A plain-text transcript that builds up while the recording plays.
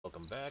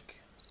back.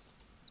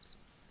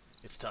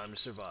 It's time to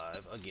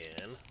survive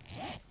again.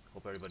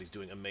 Hope everybody's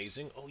doing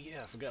amazing. Oh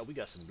yeah, I forgot we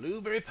got some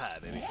blueberry pie,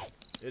 baby.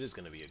 It is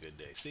gonna be a good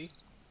day, see?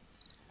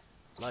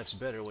 Life's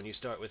better when you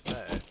start with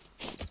pie.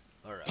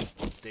 Alright,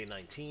 it's day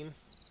 19.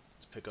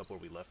 Let's pick up where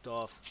we left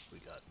off. We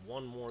got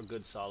one more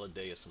good solid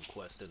day of some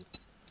questing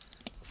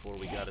before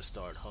we gotta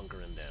start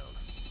hunkering down.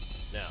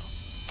 Now,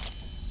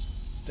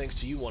 thanks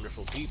to you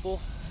wonderful people,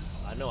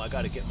 I know I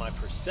gotta get my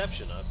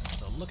perception up,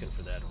 so I'm looking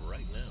for that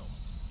right now.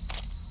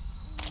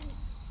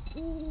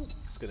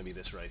 It's gonna be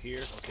this right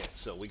here. Okay,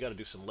 so we gotta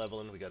do some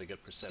leveling. We gotta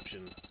get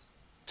perception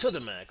to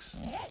the max.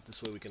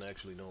 This way we can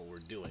actually know what we're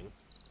doing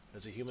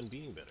as a human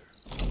being better.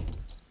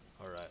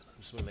 Alright, I'm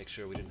just gonna make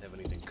sure we didn't have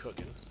anything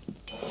cooking.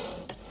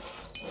 Oh,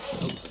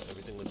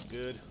 everything looks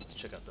good. Let's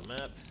check out the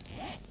map.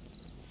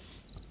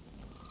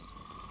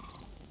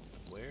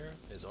 Where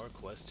is our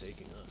quest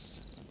taking us?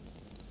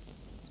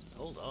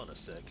 Hold on a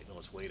sec. Oh,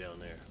 it's way down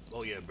there.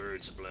 Oh yeah,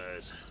 bird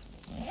supplies.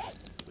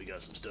 We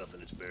got some stuff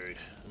and it's buried.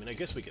 I mean, I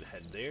guess we could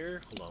head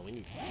there. Hold on, we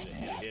need a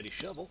handy dandy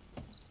shovel.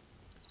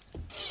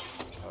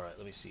 Alright,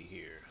 let me see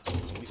here.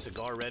 Are we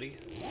cigar ready?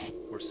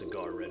 We're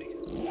cigar ready.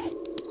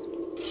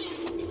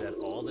 Is that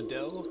all the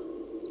dough?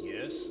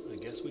 Yes, I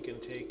guess we can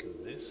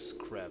take this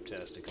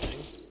craptastic thing.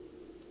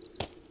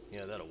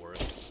 Yeah, that'll work.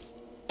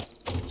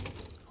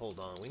 Hold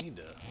on, we need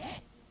to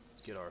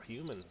get our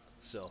human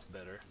self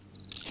better.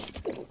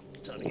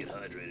 It's time to get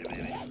hydrated,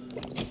 baby.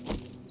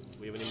 Do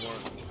we have any more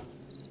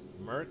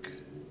Merc?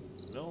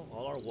 No,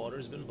 all our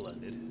water's been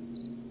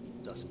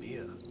blended. Das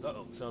Bier.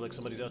 Uh-oh, sounds like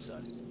somebody's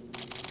outside.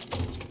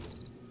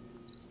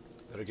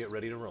 Better get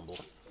ready to rumble.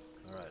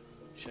 Alright,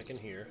 check in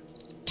here.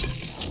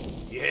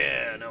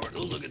 Yeah, now we're...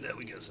 Oh, look at that,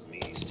 we got some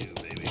meaty stew,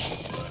 baby.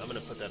 Alright, I'm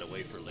gonna put that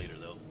away for later,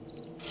 though.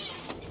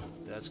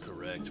 That's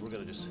correct. We're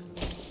gonna just...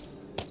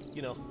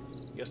 You know,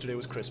 yesterday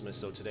was Christmas,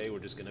 so today we're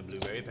just gonna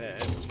blueberry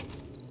pie.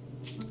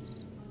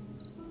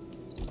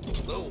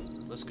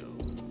 Boom! Let's go.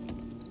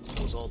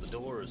 Close all the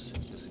doors,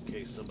 just in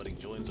case somebody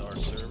joins our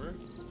server.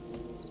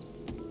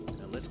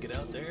 Now let's get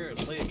out there and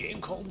play a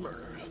game called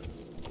Murder.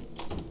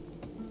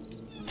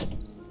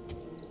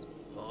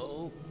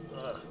 Oh,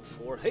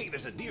 hey,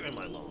 there's a deer in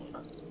my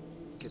lawn.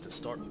 Get to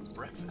start with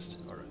breakfast.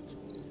 Alright.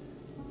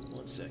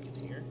 1 second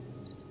here.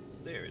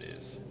 There it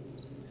is.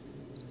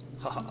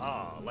 Ha ha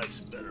ha, life's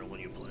better when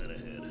you plan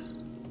ahead.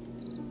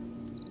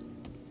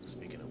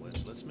 Speaking of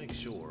which, let's make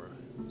sure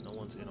no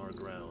one's in our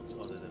grounds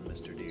other than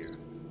Mr. Deer.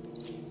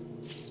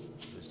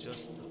 It's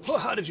just... Oh,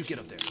 how did you get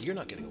up there? You're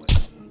not getting away.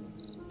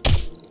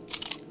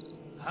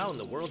 How in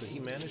the world did he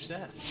manage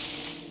that?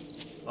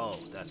 Oh,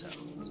 that's how.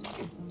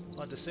 I'm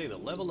about to say, the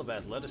level of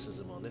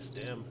athleticism on this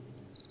damn...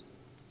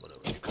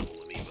 Whatever, you're cool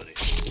with me, buddy.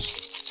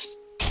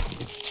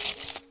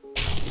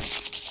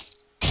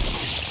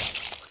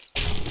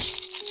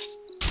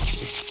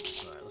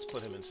 Alright, let's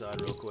put him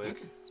inside real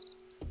quick.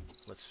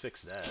 Let's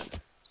fix that.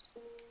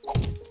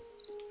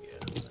 Yeah,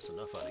 that's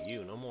enough out of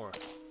you. No more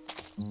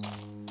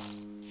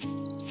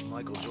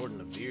Michael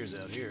Jordan of beers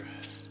out here.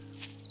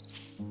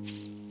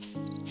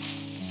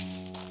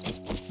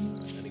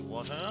 Any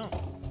water?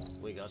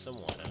 We got some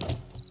water.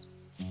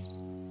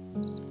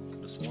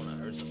 Could have sworn I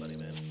heard somebody,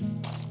 man.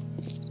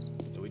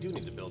 Yeah, we do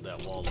need to build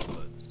that wall up,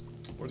 but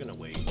we're gonna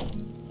wait.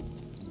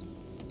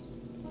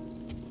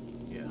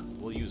 Yeah,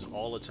 we'll use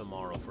all of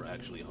tomorrow for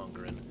actually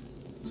hunkering.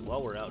 So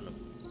while we're out in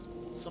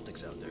the...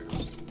 Something's out there.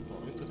 Well,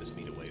 let me put this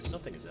meat away. If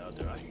something is out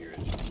there, I hear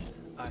it.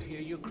 I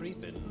hear you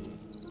creeping.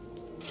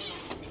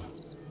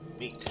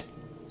 Meat.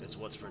 It's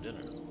what's for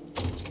dinner.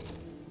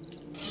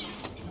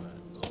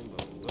 Alright, boom,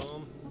 boom,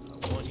 boom.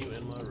 I want you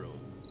in my room.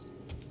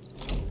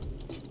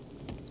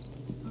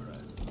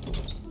 Alright.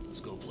 Let's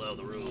go plow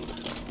the road.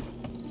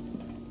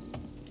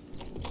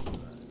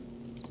 Alright.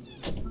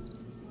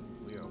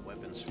 We are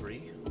weapons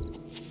free.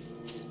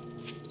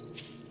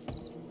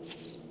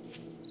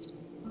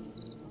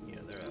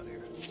 Yeah, they're out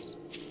here.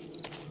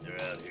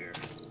 They're out here.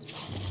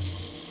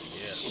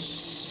 Yeah.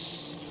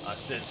 I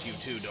sense you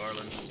too,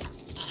 darling.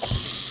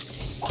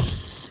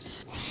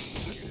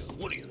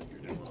 What do you think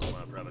you're doing? Oh,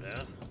 my private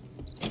hand.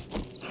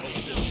 Hold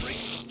still,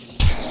 freak.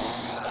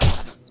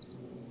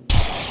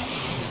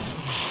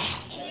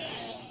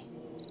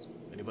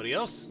 Anybody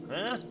else?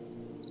 Huh?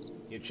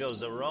 You chose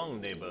the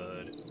wrong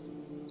neighborhood.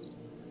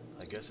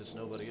 I guess it's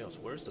nobody else.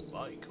 Where's the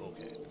bike?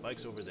 Okay, the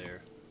bike's over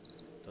there.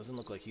 Doesn't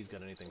look like he's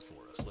got anything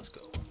for us. Let's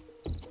go.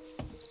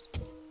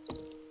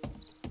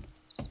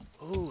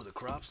 Oh, the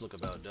crops look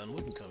about done.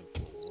 We can come...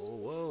 Whoa,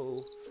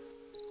 whoa.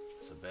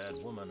 It's a bad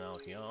woman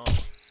out here.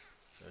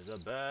 There's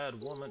a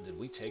bad woman. Did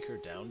we take her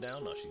down?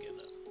 No, she's getting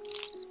up.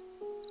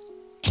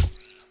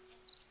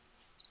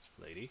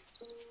 Lady.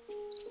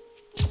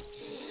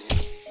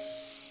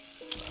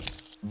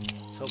 I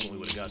was hoping we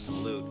would have got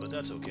some loot, but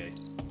that's okay.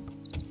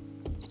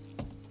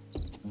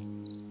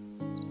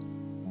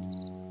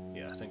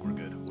 Yeah, I think we're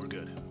good. We're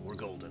good. We're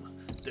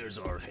golden. There's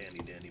our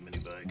handy-dandy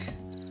mini-bike.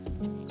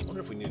 I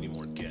wonder if we need any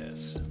more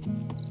gas.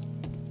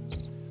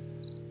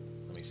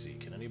 Let me see.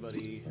 Can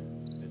anybody...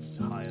 It's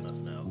high enough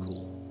now.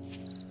 Cool.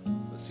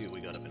 Let's see what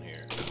we got up in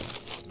here.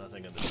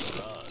 Nothing in the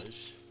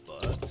garage.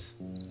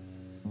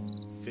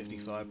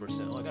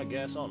 25%. Oh, I got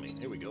gas on me.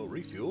 Here we go.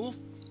 Refuel.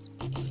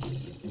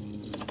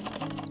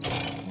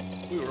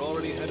 We were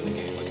already ahead of the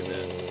game. Look at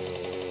that.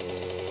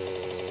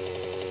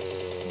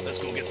 Let's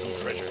go get some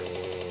treasure.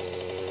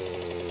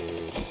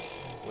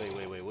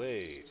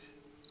 Wait.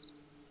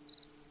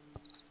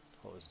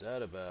 What was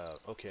that about?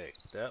 Okay,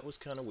 that was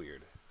kind of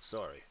weird.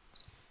 Sorry.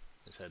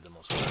 Just had the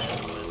most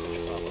random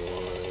message pop up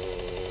on my...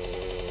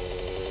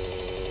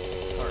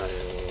 Alright.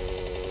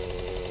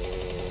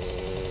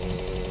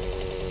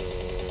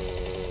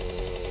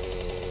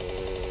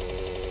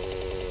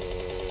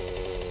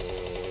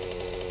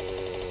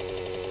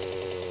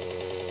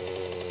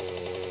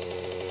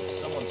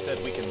 Someone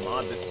said we can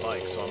mod this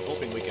bike, so I'm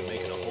hoping we can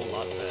make it a whole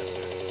lot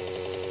faster.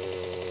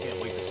 Can't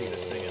wait to see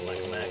this thing at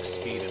like max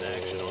speed and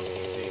action on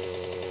PC.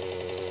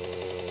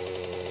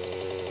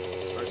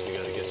 First we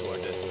gotta get to our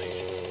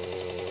destination.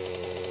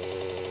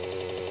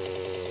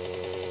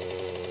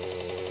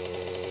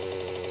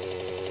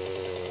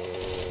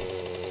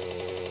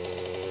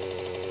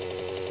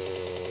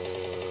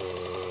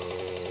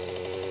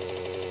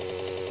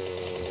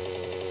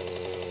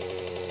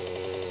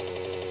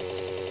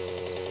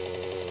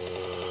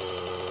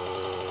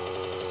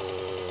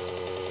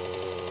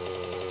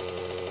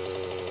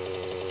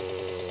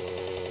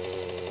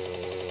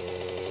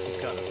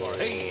 Kind of far.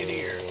 Hey,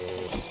 deer!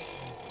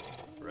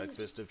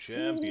 Breakfast of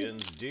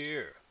champions,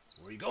 deer.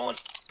 Where are you going?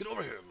 Get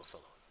over here, my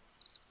fellow.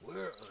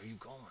 Where are you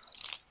going?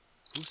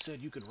 Who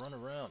said you could run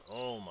around?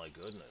 Oh my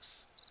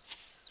goodness.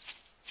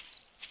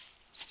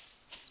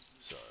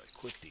 Sorry,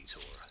 quick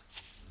detour.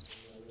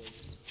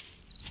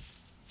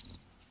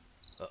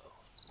 Uh-oh.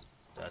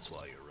 That's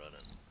why you're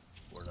running.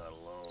 We're not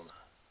alone.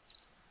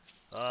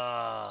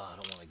 Ah, I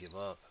don't want to give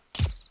up.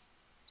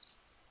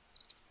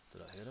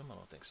 Did I hit him? I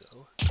don't think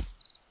so.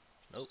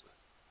 Nope.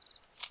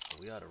 Are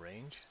we out of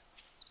range?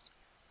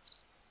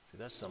 See,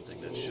 that's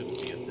something that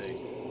shouldn't be a thing.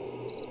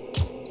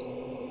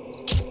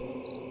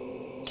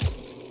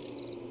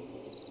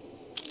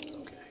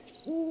 Okay.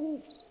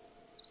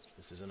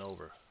 This isn't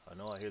over. I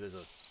know I hear there's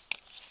a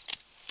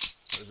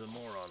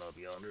moron up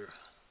yonder.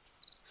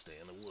 Stay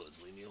in the woods.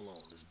 Leave me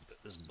alone.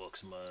 This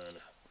buck's mine. Alright,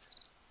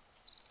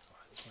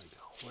 where'd he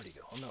go? Where'd he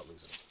go? I'm not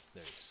losing him.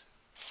 There he is.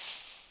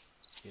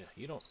 Yeah,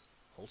 you don't...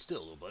 Hold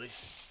still, little buddy.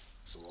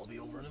 So I'll be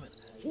over in a minute.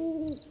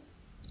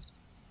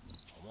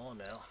 Come on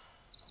now.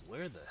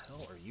 Where the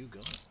hell are you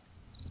going?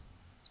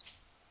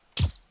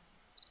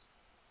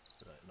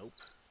 Nope.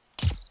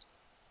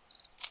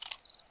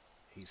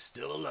 He's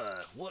still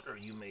alive. What are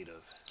you made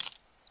of?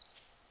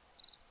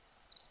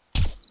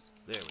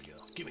 There we go.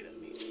 Give me that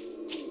meat.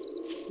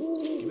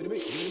 Give me the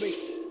meat. Give me the meat.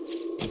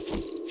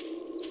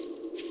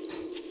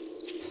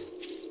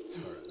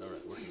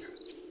 Alright, we're here.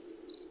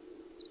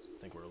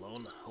 Think we're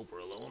alone? Hope we're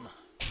alone.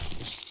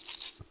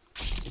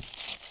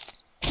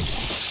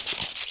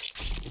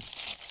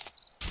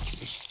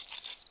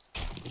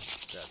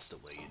 That's the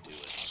way you do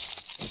it.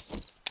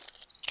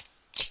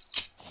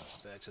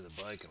 Back to the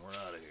bike and we're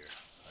out of here.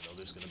 I know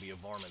there's going to be a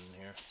varmint in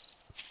here.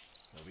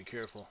 Now be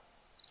careful.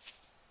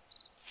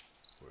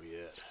 Where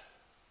you at?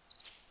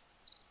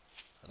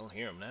 I don't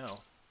hear him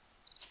now.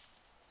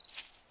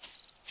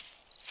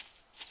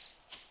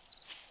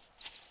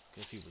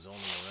 Guess he was only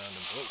around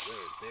him. Oh,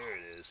 there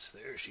it is.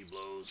 There she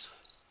blows.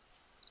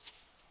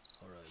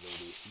 Alright,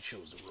 lady. You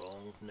chose the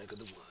wrong neck of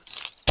the woods.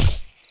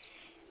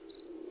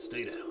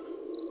 Stay down.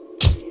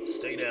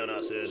 Stay down,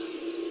 I said.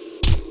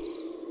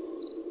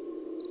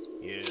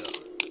 Yeah.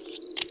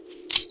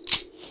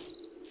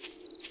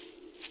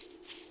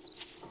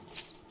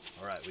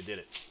 Alright, we did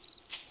it.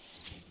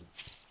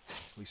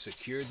 We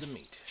secured the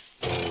meat.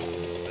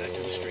 Back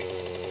to the street.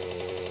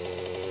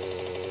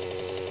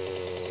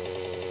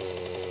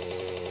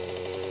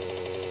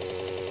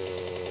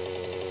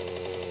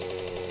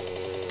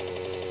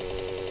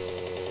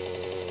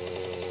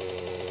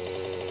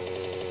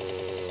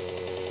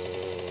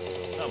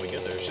 That's how we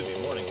get there. It should be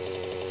morning.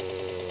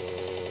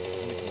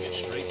 And we can get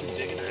straight to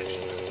digging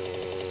action.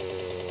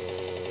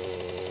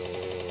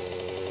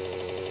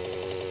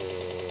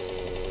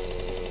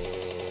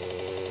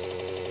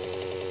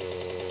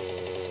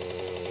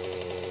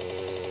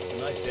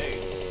 Nice day.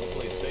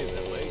 Hopefully it stays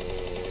that way.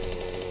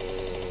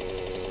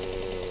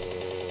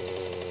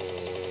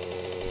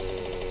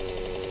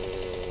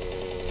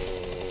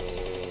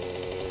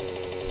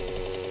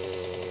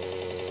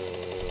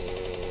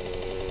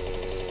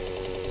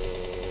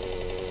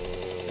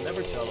 I can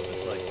never tell if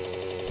it's like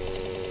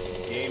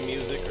game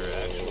music or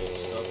actual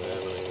stuff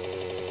happening.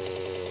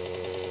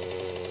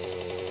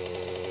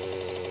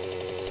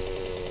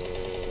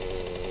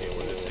 Okay,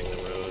 we're gonna take the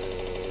road.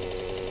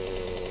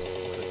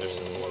 Looks like there's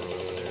some more road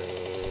over there.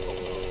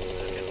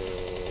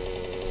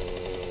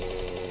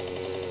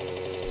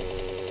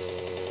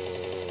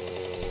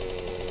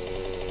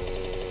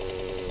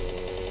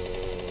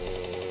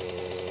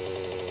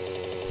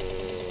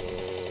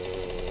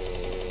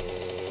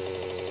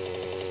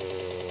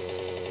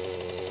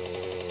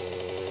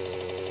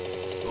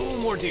 Oh,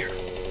 more deer.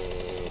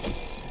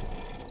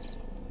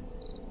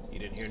 You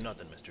didn't hear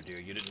nothing, Mr. Deer.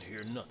 You didn't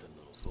hear nothing,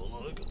 little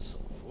fella. I got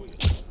something for you.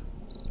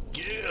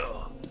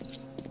 Yeah!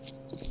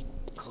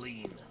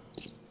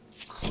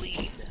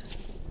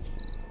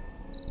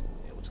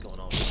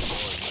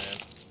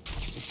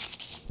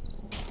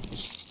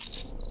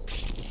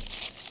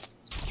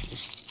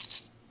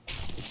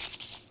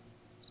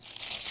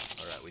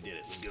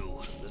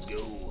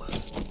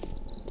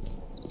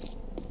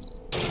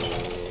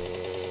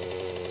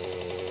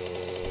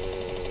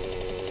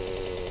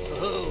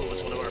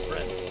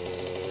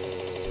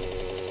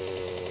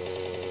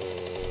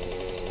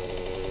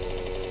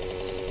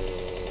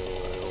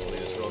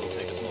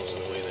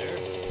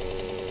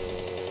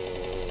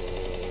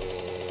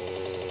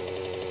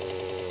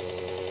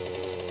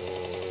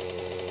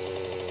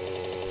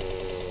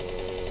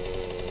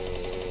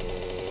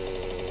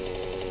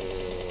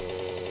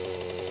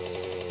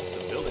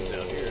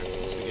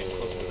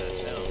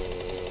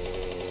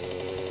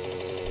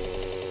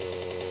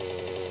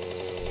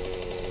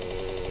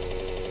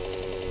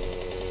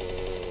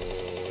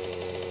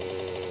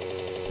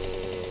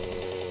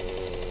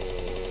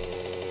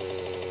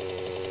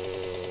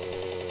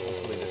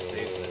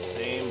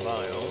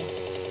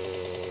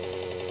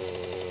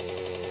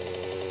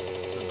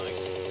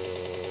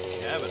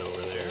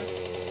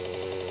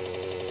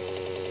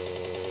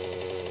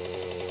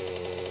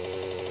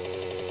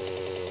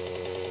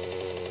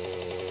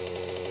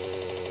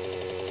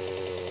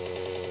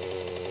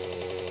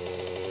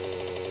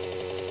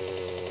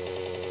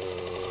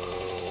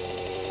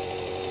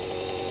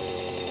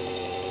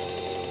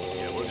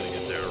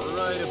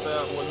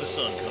 the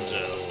sun comes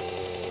out.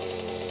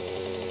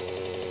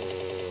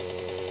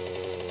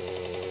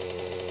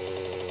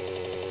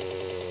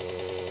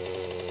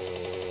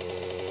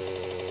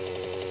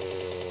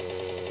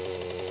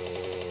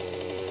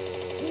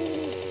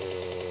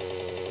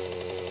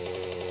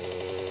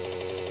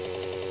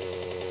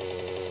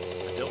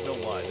 I don't know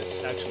why,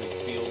 this actually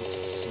feels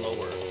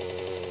slower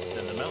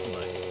than the mountain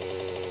bike.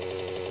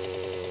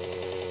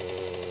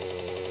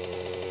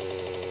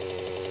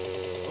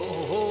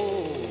 Oh ho!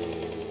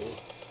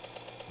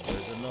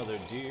 There's another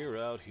deer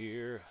out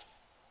here.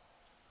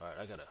 Alright,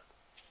 I gotta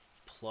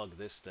plug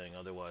this thing,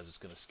 otherwise it's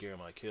gonna scare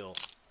my kill.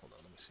 Hold on,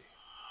 let me see.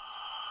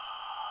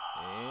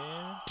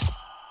 And...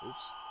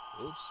 oops.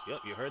 Oops. Yep,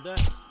 you heard that?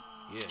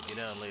 Yeah, get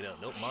down, lay down.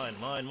 Nope, mine,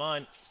 mine,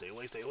 mine. Stay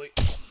away, stay away.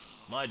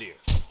 My deer.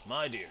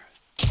 My deer.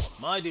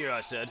 My deer,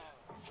 I said.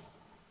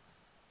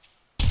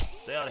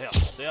 Stay out of hell.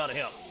 Stay out of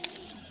hell.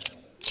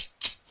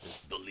 This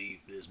belief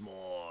is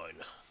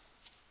mine.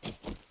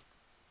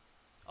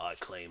 I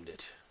claimed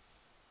it.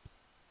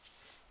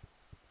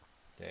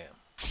 Damn.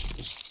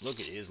 Look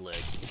at his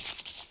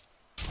legs.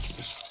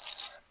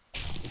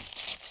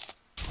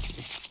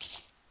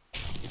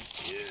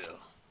 Yeah.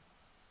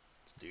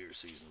 It's deer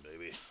season,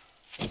 baby.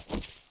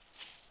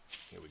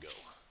 Here we go.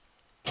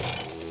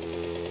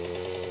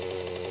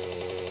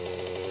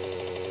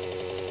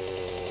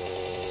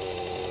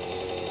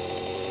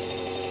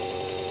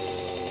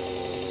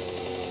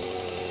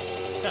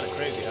 It's kind of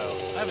crazy how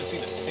I haven't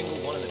seen a single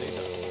one in the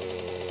daytime.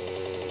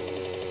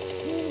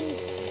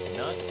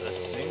 Not a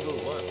single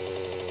one.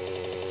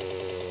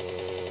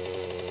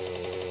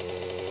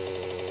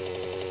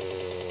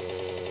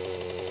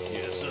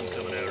 Yeah, the sun's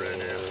coming out right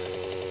now.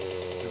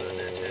 It's about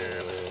that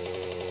time.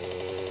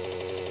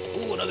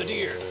 Ooh, another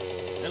deer.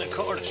 And a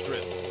car to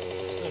strip.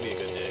 It's gonna be a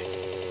good day.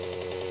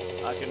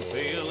 I can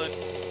feel it.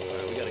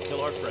 Alright, we gotta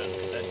kill our friend,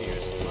 because that deer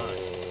is mine.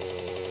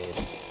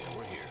 And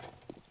we're here.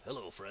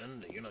 Hello,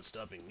 friend. You're not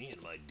stopping me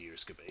in my deer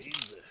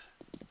escapades.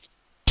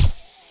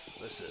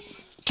 Listen.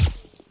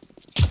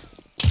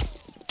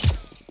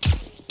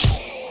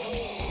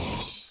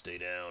 Stay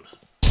down.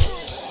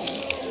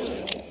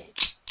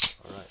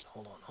 Alright,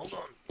 hold on, hold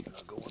on. You're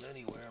not going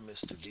anywhere,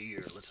 Mr.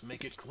 Deer. Let's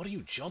make it... What are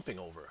you jumping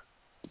over?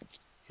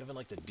 You're having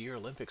like the Deer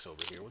Olympics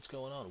over here. What's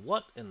going on?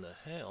 What in the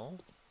hell?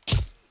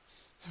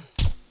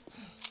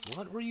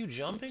 What were you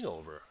jumping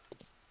over?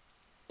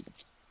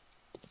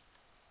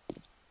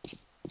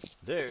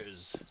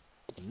 There's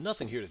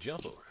nothing here to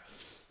jump over.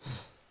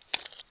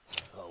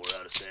 Oh, we're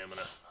out of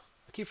stamina.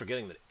 I keep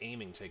forgetting that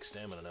aiming takes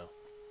stamina now.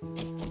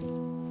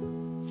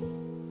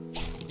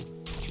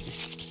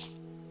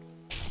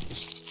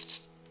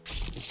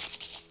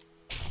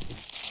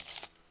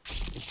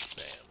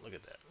 Bam, look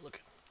at that.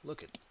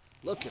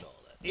 Look at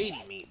all that.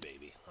 80 meat,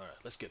 baby. Alright,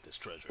 let's get this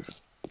treasure.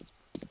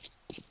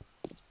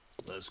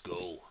 Let's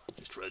go.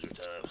 It's treasure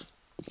time.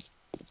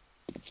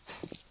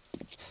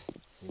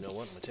 You know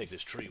what? I'm gonna take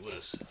this tree with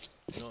us.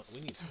 You know what?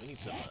 We need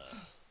some,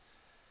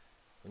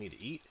 we need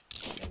to eat,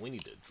 and we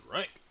need to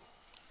drink.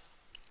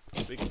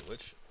 Speaking of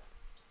which,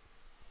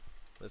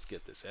 let's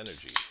get this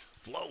energy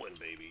flowing,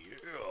 baby.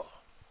 Yeah.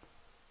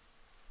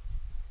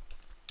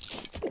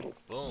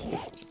 Boom.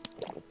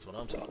 That's what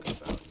I'm talking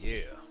about.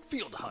 Yeah.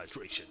 Feel the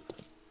hydration.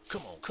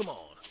 Come on, come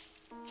on.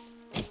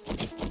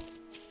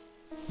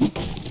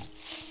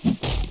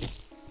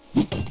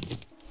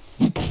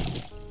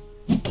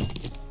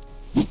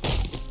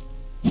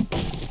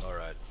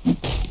 Alright.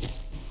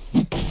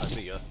 I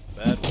see ya.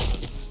 Bad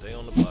woman. Stay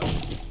on the block.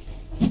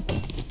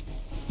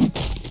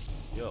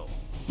 Yo.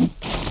 We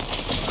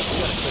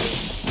gotta clear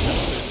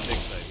the dig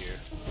site here.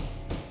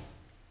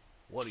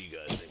 What do you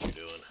guys think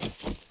you're doing?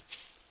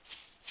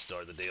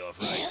 Start the day off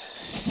right.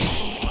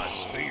 My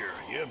spear.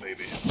 Yeah,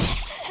 baby.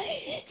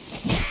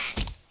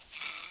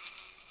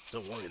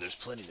 Don't worry, there's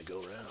plenty to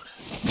go around.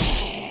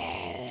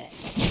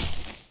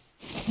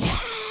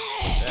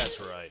 That's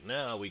right,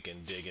 now we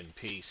can dig in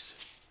peace.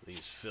 These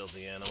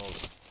filthy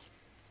animals.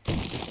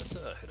 Let's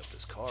hit up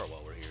this car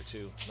while we're here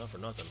too. Not for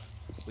nothing.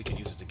 We can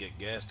use it to get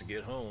gas to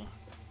get home.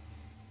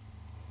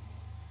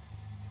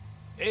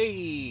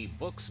 Hey,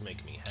 books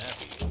make me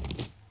happy.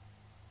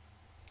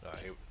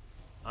 Alright,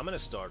 I'm gonna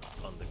start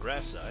on the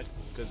grass side,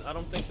 because I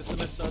don't think the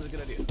cement side is a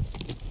good idea.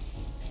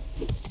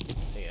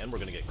 Hey, and we're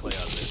gonna get clay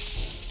out of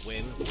this.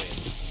 Win, win.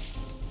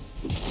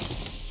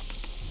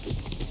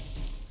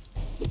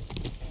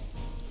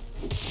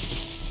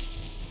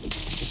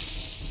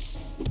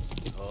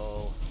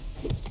 Oh,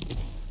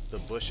 the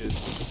bushes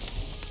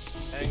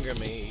anger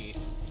me.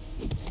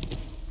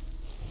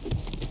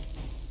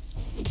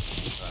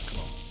 Ah, come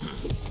on.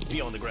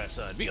 Be on the grass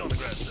side. Be on the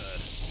grass side.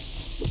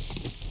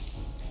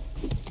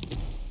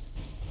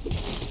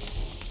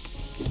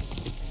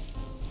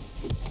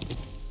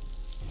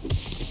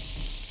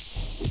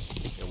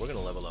 We're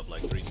gonna level up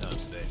like 3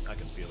 times today. I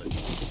can feel it.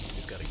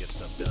 Just gotta get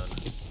stuff done.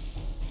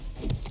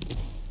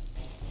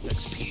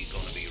 XP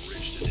gonna be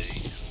rich today.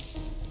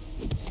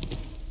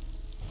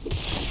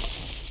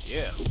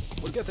 Yeah,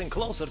 we're getting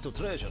closer to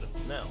treasure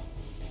now.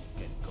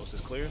 Okay, coast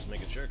is clear,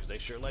 making sure, because they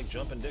sure like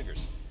jumping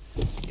diggers.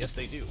 Yes,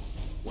 they do.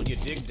 When you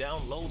dig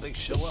down low, they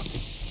show up.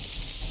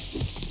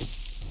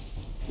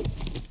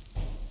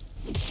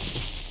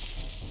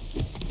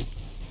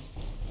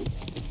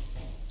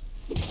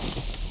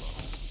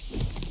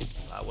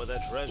 Ah, with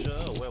that treasure,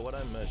 where would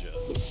I measure?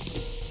 Here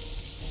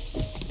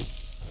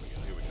we go,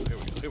 here we go, here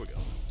we go, here we go.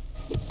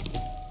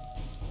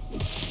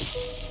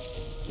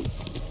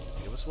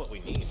 Give us what we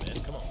need, man,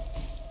 come on.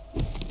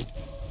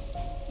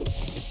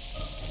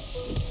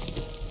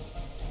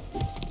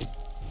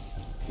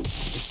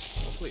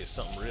 Hopefully it's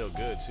something real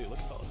good, too. Look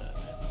at all that,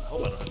 man. I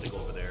hope I don't have to go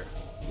over there.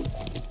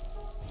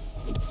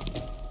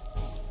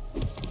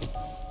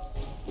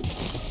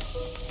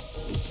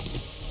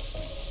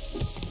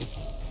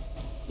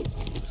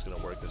 I'm just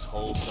gonna work this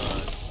whole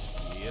side.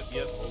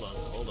 Yep, hold on,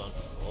 hold on,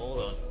 hold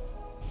on.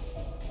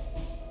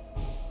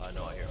 I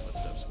know I hear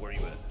footsteps. Where are you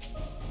at?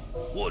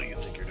 What do you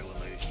think you're doing,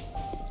 lady?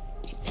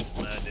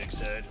 My dick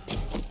said.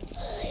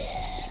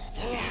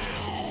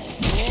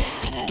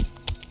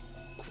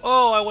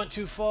 Oh, I went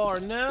too far.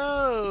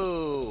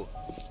 No!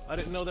 I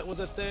didn't know that was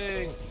a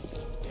thing.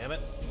 Damn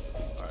it.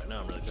 Alright,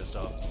 now I'm really pissed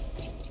off.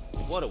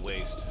 What a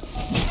waste.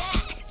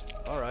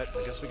 Alright,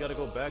 I guess we gotta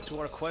go back to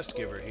our quest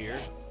giver here.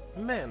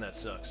 Man, that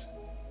sucks.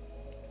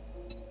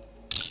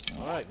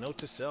 Alright, note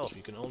to self.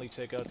 You can only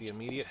take out the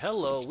immediate...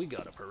 Hello, we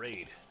got a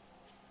parade.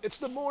 It's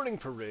the morning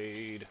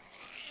parade.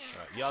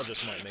 Alright, y'all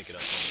just might make it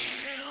up for me.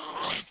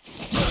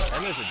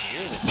 And there's a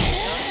deer in the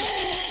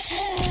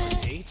daytime? A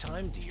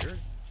daytime deer?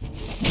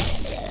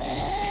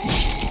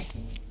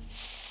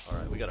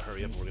 Alright, we gotta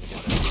hurry up or we're gonna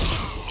get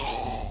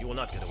back. You will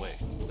not get away.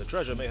 The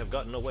treasure may have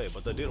gotten away,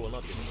 but the deer will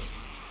not get away.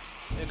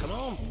 Yeah, come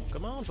on.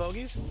 Come on,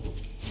 fogies.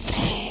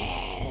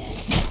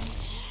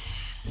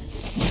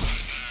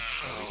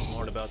 Be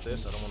smart about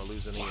this. I don't want to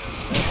lose any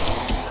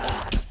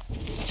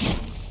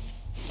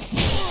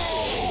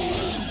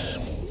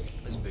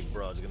This big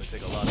broad's gonna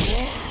take a lot of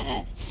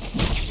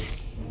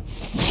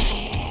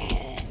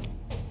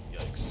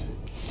Yikes.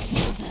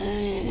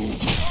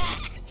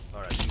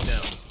 Alright, she's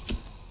down.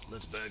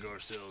 Let's bag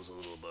ourselves a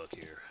little buck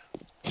here.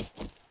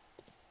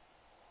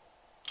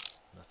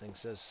 Nothing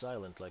says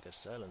silent like a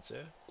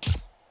silencer.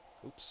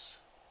 Oops.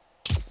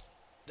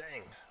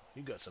 Dang,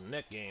 you got some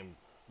neck game,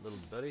 little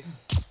buddy.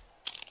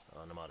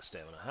 Oh, and I'm out of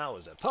stamina. How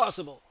is that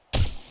possible?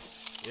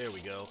 There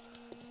we go.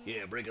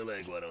 Yeah, break a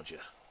leg, why don't you?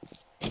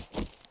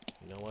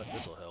 You know what?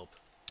 This'll help.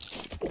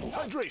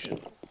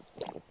 Hydration!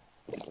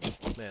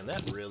 Man,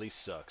 that really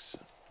sucks.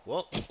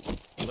 Well,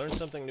 learn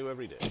something new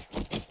every day.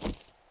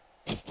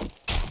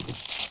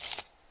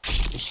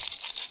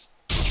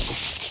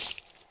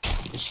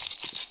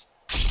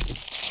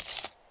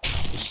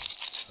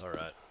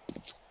 Alright.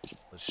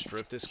 Let's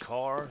strip this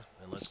car,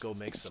 and let's go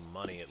make some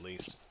money at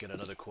least. Get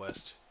another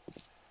quest.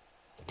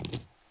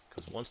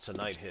 Because once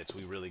tonight hits,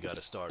 we really got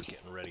to start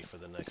getting ready for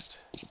the next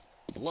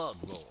blood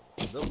moon.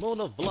 The moon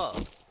of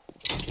blood.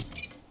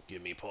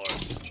 Give me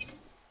parts.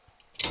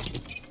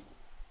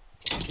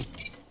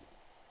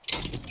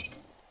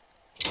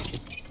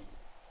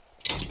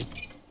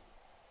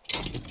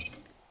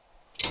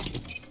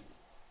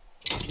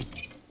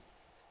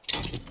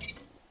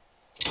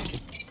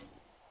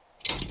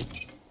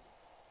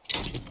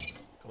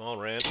 Come on,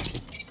 Ranch.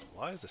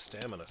 Why is the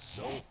stamina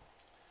so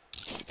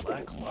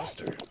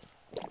lackluster?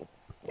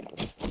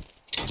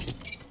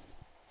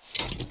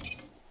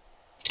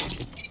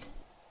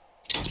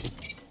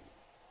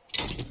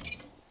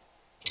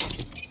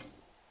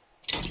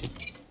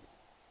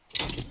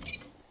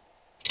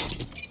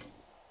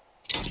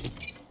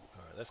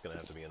 Alright, that's gonna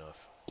have to be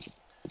enough.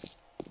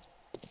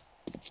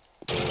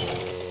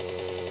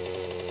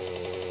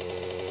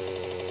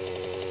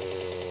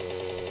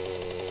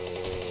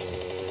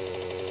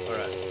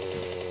 Alright.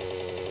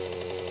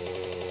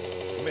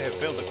 We may have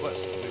failed the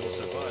quest, but we will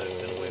survive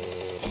and away.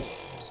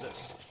 What's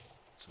this?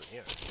 What's in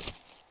here?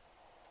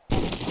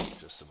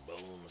 Just some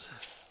bones.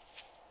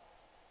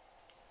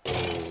 So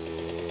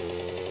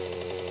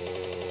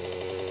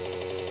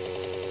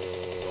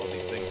all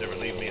these things ever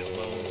leave me as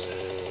bones.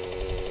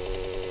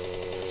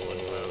 Just one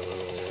pile of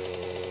bones.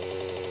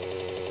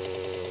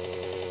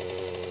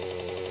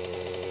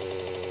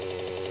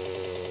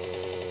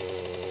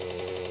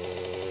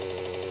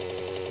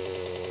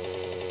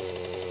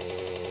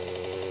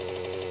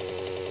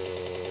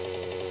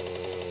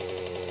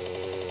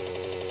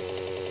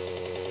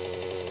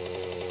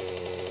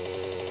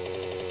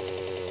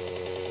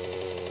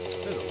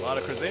 There's a lot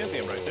of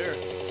chrysanthemum right there.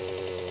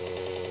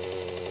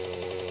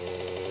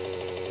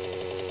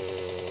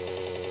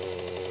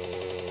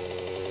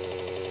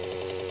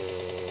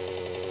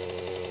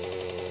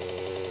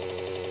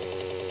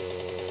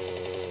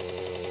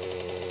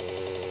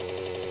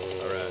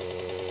 Alright.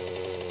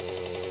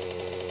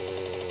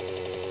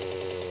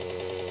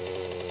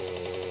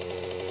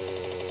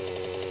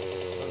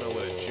 I don't know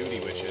what a Judy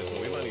Witch is,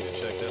 but we might need to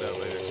check that out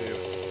later too.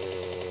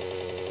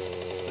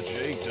 The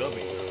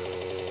JW.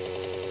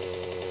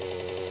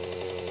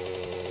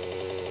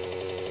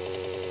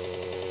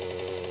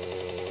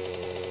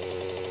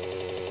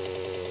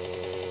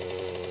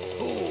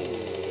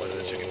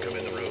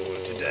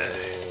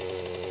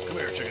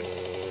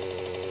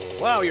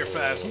 Wow, you're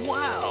fast.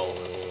 Wow!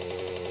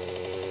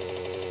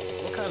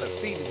 What kind of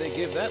feed did they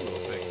give that little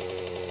thing?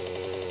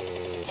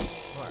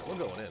 Alright, we're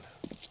going in.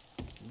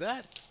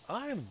 That...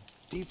 I'm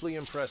deeply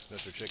impressed,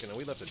 Mr. Chicken, and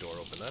we left the door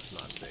open. That's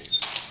not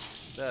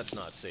safe. That's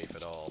not safe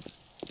at all.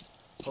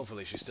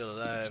 Hopefully she's still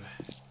alive.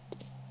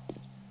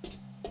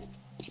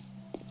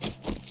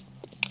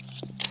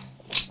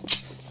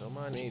 Don't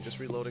mind me, just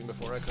reloading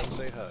before I come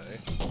say hi.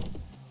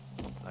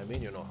 I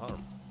mean you no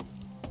harm.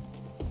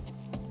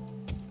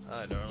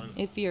 Hi, darling.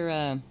 If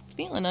you're,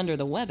 feeling under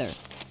the weather,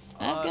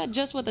 I've got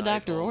just what the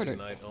doctor ordered.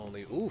 Night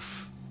only.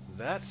 Oof.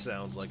 That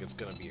sounds like it's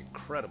gonna be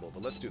incredible,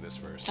 but let's do this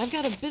first. I've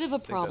got a bit of a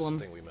problem.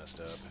 That's the thing we messed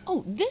up.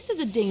 Oh, this is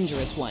a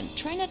dangerous one.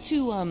 Try not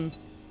to,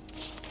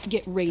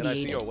 get radiated. Can I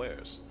see your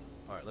wares?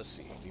 Alright, let's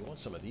see. Do you want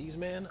some of these,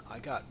 man? I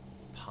got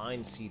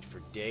pine seed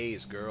for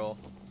days, girl.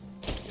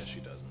 Guess she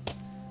doesn't.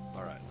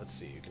 Alright, let's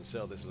see. You can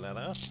sell this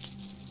leather.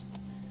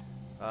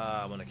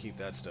 I'm gonna keep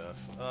that stuff.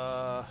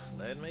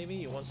 Lead maybe?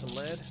 You want some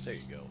lead? There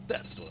you go.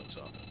 That's what I'm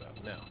talking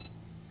about. Now,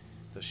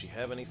 does she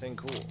have anything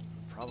cool?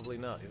 Probably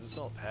not. Is this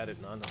all padded?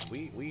 No,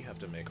 we have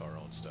to make our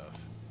own stuff.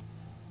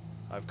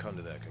 I've come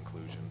to that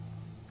conclusion.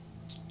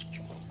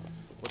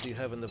 What do you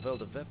have in the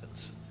Veld of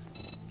weapons?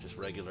 Just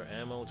regular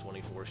ammo,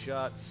 24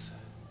 shots.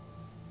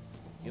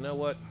 You know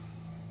what?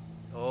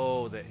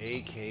 Oh, the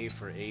AK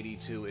for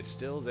 82. It's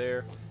still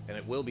there, and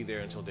it will be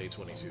there until day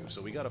 22.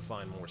 So we gotta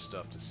find more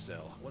stuff to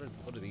sell. What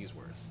are these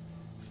worth?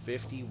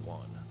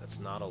 51. That's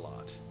not a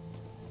lot.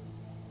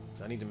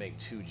 So I need to make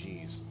 2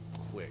 Gs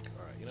quick.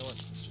 Alright, you know what?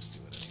 Let's just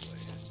do it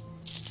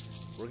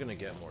anyway. We're gonna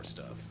get more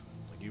stuff.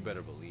 Like, you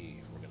better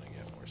believe we're gonna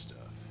get more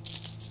stuff.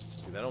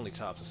 See, that only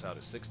tops us out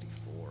at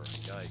 64.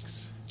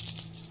 Yikes.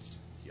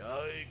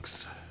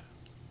 Yikes.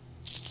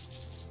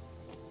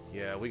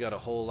 Yeah, we got a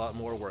whole lot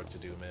more work to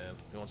do, man.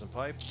 You want some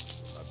pipe?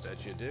 I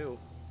bet you do.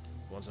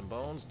 You want some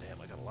bones?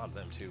 Damn, I got a lot of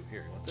them too.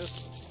 Here, you want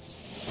this?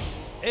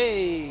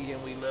 Hey,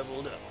 and we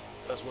leveled up.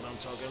 That's what I'm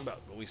talking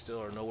about. But we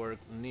still are nowhere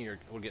near.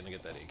 We're getting to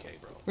get that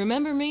AK, bro.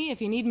 Remember me if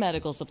you need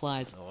medical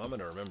supplies. Oh, I'm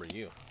gonna remember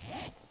you.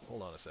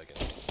 Hold on a second.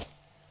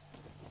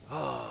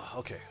 Ah,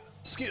 okay.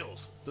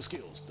 Skills. The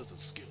skills. This is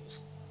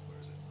skills. Where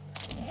is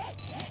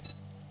it?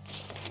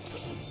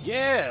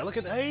 Yeah, look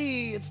at that.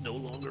 Hey, it's no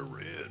longer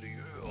red.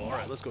 Yeah.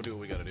 Alright, let's go do what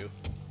we gotta do.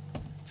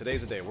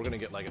 Today's the day. We're gonna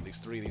get like at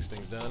least 3 of these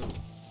things done.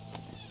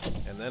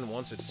 And then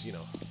once it's, you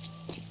know,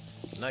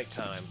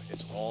 nighttime,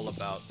 it's all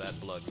about that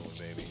blood moon,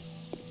 baby.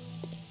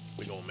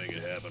 We gonna make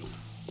it happen.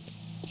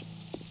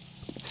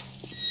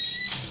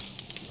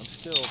 I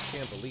still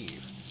can't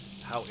believe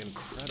how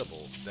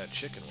incredible that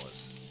chicken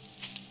was.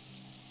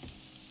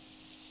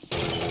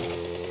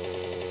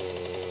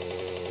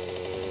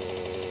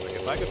 Like,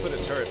 if I could put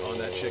a turret on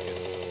that chicken,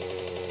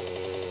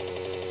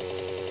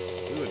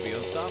 we would be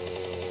unstoppable.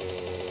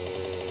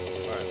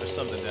 Alright, there's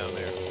something down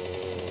there.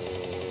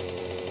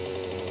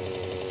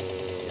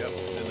 Yep,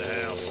 it's in the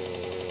house.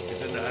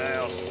 It's in the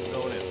house. I'm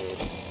going in.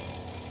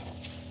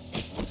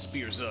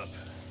 Spears up.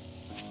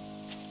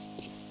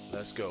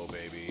 Let's go,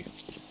 baby.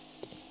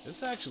 This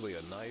is actually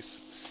a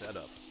nice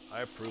setup.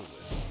 I approve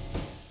this.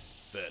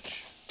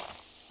 Fetch.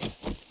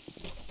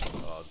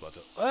 Oh, I was about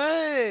to...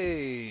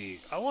 Hey!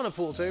 I want a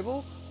pool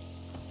table.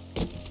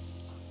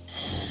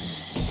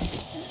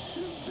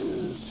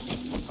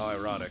 How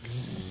ironic.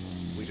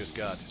 We just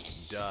got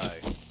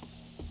die.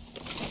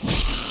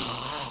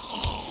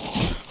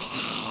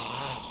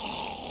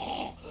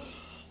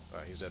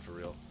 Alright, he's dead for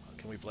real.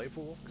 Can we play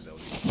pool? Because that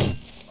would be...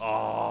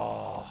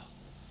 Oh!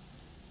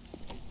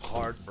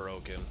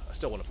 Heartbroken. I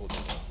still want a pool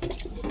table.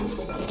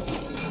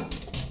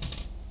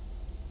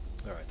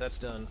 Alright, that's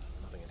done.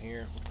 Nothing in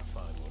here. We're gonna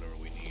find whatever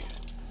we need.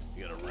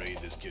 We gotta raid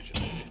this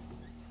kitchen.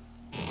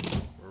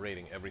 We're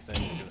raiding everything.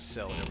 We're gonna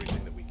sell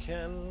everything that we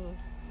can.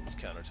 This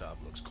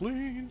countertop looks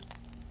clean.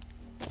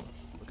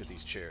 Look at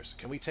these chairs.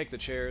 Can we take the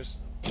chairs?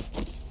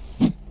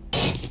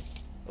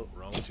 Oh,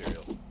 wrong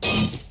material.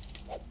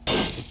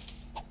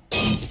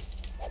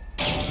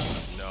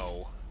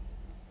 No.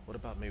 What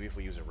about maybe if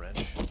we use a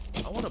wrench?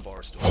 I want a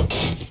bar stool.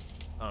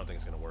 I don't think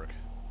it's gonna work.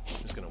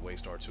 I'm just gonna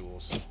waste our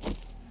tools.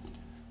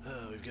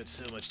 Oh, we've got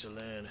so much to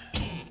learn.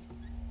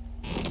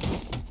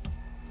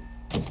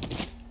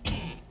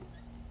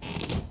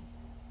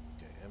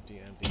 Okay, empty,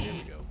 empty. Here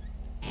we go.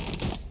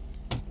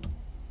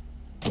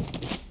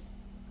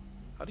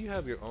 How do you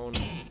have your own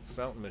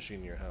fountain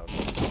machine in your house?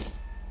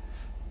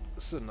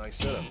 This is a nice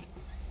setup.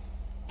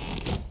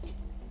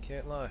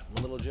 Can't lie, I'm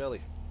a little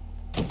jelly.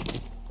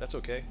 That's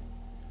okay.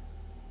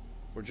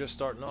 We're just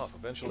starting off.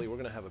 Eventually we're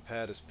gonna have a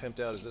pad as pimped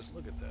out as this.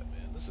 Look at that,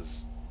 man. This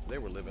is... They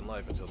were living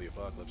life until the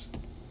apocalypse.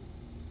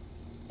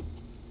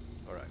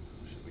 Alright,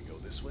 should we go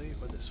this way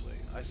or this way?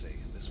 I say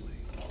this way.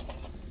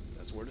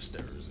 That's where the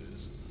stairs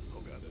is.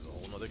 Oh god, there's a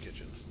whole nother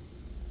kitchen.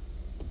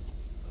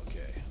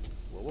 Okay.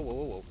 Whoa, whoa, whoa,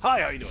 whoa, whoa.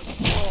 Hi, how you doing?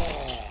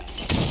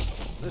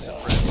 Listen,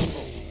 friend.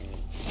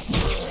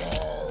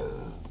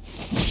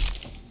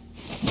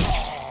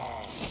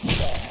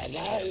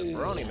 The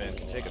Brawny man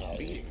can take a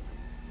beating.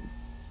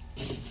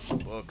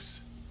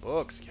 Books.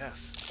 Books,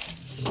 yes.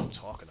 That's what I'm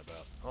talking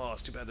about. Oh,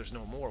 it's too bad there's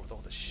no more with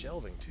all this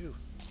shelving, too.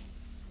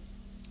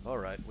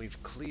 Alright,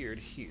 we've cleared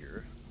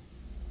here.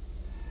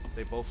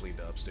 They both lead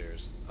to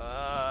upstairs.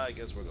 I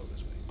guess we'll go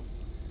this way.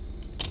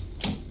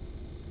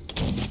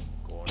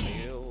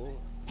 Cornmeal.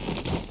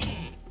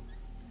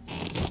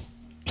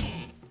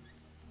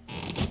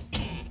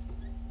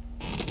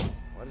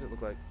 Why does it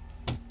look like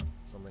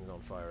something's on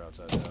fire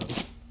outside the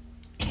house?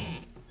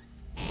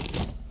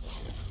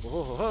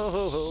 Whoa, ho, ho,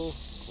 ho, ho.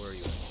 Where are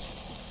you at?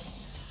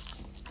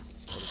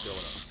 What is going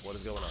on? What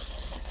is going on?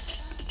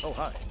 Oh,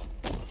 hi.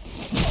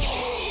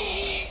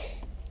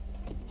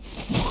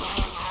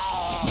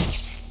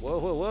 Whoa,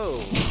 whoa,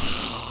 whoa.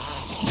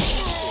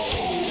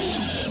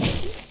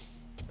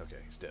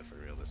 Okay, he's dead for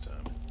real this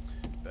time.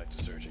 Back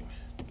to searching.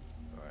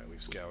 Alright,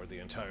 we've scoured the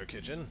entire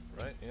kitchen,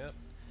 right? Yep.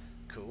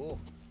 Cool.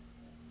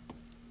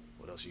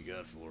 What else you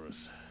got for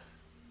us?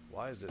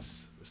 Why is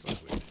this? This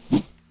looks weird.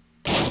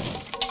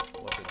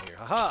 What's in here?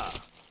 Haha!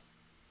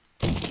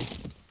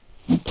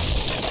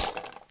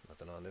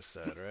 Nothing on this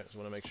side, right? Just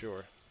want to make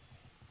sure.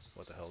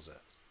 What the hell's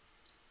that?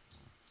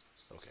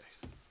 Okay.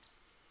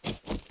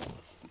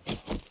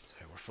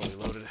 Okay, we're fully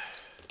loaded.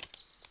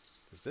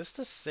 Is this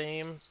the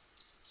same?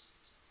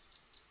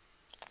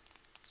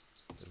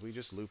 Did we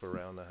just loop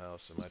around the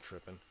house? Am I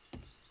tripping?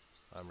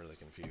 I'm really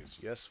confused.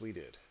 Yes, we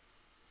did.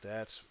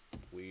 That's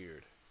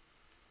weird.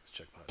 Let's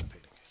check behind the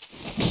painting.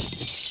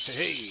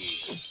 Hey!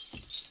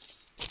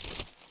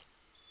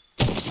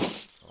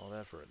 All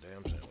that for a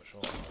damn sandwich.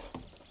 Hold on.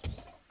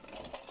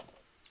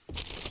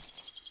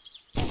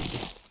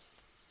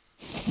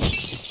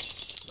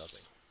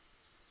 Nothing.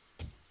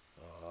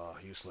 Ah,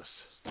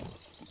 useless.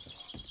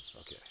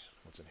 Okay,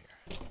 what's in here?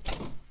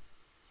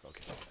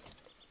 Okay.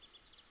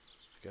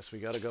 I guess we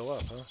gotta go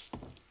up, huh?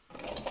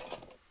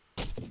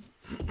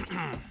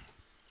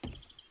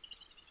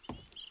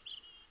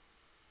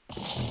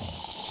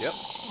 Yep,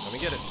 let me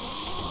get it.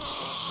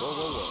 Whoa,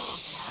 whoa, whoa.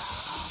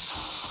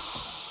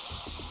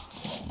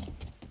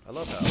 I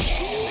love how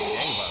into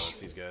gang violence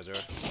these guys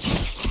are.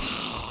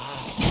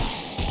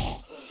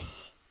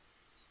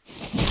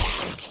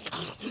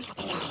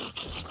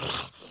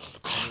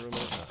 One room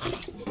at a time.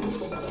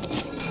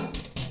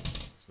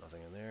 There's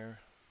nothing in there.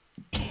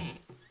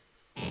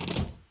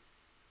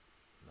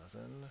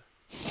 Nothing.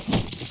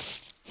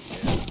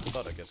 Yeah, I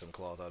thought I'd get some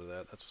cloth out of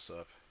that. That's what's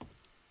up.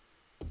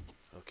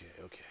 Okay,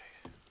 okay.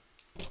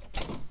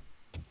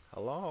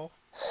 Hello?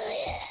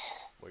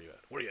 Where you at?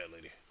 Where you at,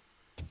 lady?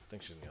 I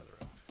think she's in the other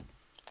room.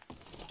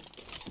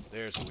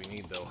 There's what we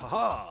need, though.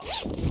 Haha!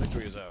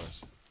 Victory is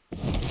ours.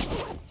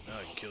 Now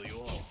I can kill you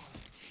all.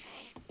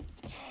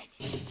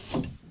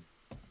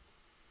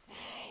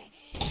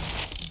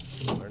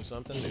 Learn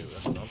something new.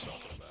 That's what I'm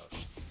talking about.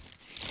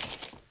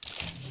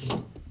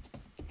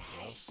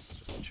 What else?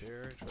 Just a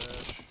chair,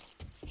 trash.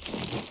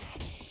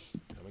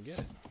 Come and get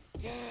it.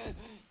 Get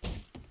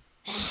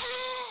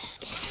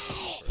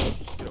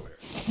over here.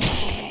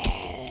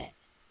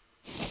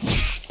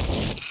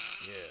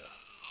 Yeah.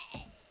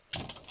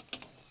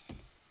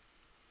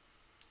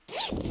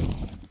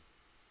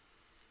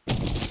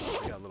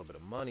 We got a little bit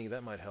of money.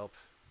 That might help.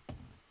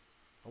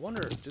 I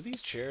wonder, do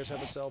these chairs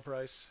have a sell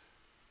price?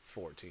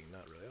 14.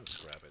 Not really. I'll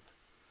just grab it.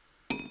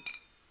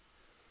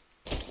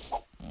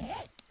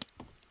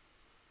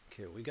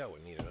 Okay, we got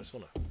what needed. I just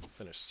want to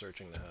finish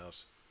searching the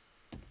house.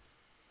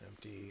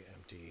 Empty,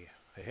 empty.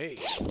 Hey, hey!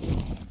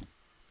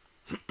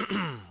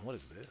 What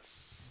is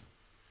this?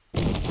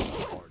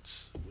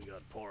 Parts. We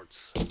got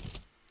parts.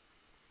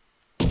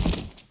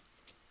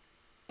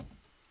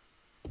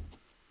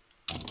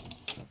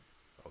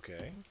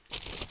 Okay.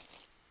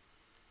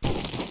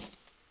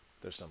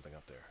 There's something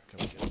up there. Can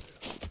we get it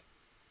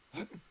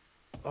there?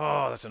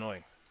 Oh, that's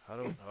annoying. I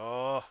don't...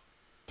 Oh.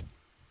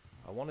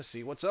 I want to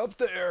see what's up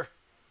there.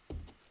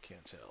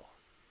 Can't tell.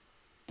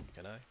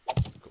 Can I?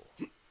 Cool.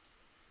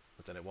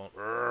 But then it won't...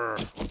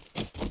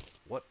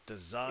 What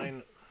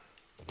design...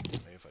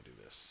 Maybe if I do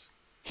this.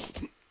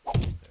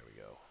 There we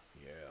go.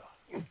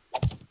 Yeah.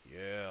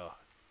 Yeah.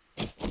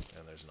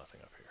 And there's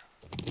nothing up here.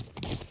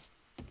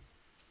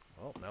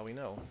 Well, now we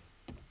know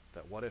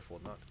that what if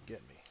will not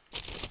get me.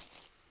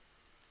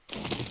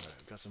 Alright,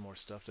 I've got some more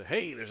stuff to...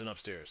 Hey, there's an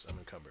upstairs. I'm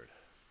encumbered.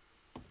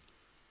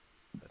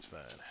 That's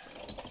fine.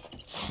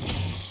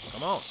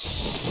 Come on.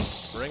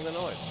 Bring the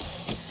noise.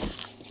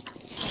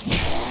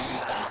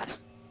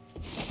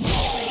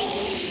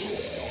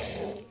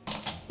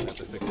 I have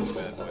to fix this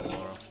bad boy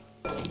tomorrow.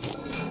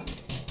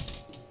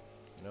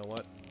 You know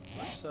what?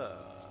 Let's,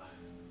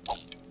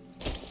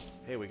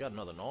 Hey, we got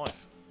another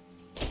knife.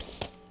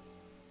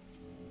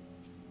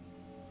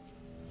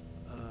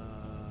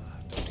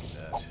 Don't need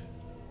that.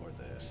 Or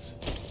this.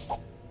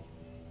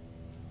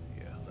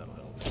 Yeah, that'll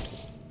help.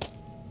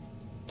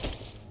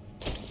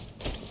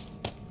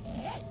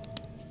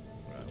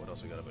 Alright, what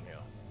else we got up in here?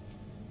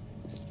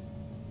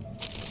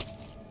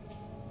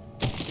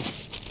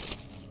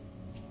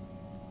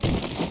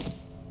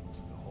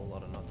 A whole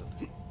lot of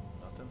nothing.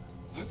 Nothing?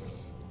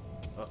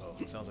 Uh-oh,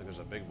 sounds like there's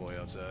a big boy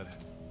outside.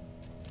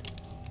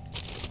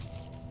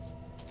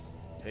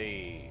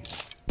 Hey.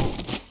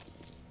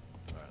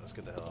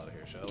 let's get the hell out of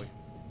here, shall we?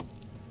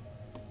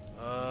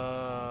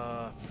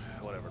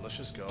 Whatever, let's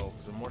just go.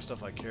 Because the more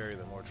stuff I carry,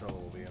 the more trouble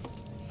we'll be in.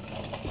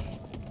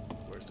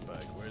 Where's the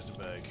bag? Where's the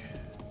bag?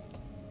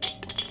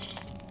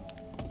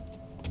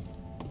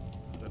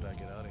 How did I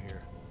get out of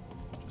here?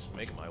 Just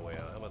make my way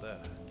out. How about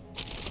that?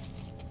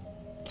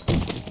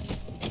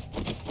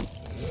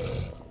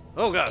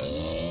 Oh god!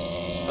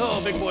 Oh,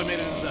 big boy made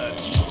it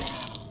inside.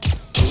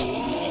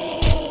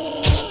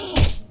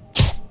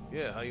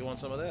 Yeah, how you want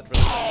some of that?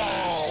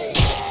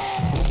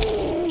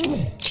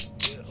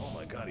 Yeah, oh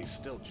my god, he's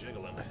still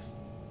jiggling.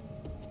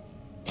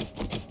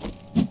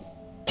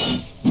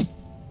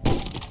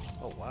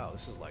 Oh wow,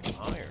 this is like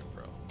iron,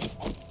 bro.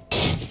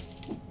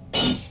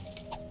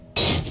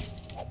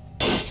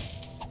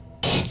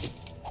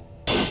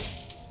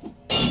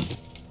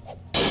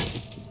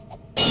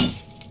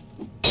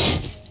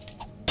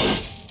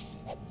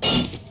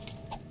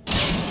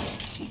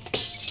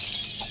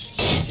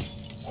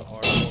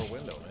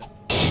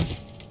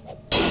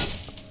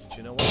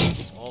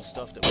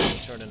 Stuff that we can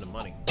turn into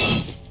money.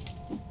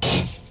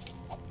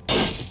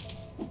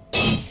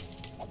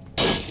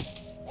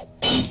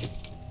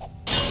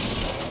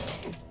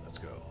 Let's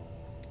go.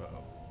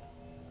 Uh-oh.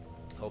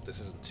 Hope this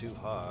isn't too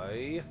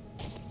high.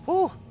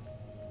 Whew!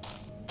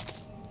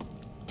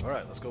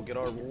 Alright, let's go get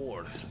our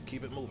reward.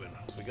 Keep it moving.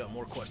 We got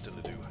more questing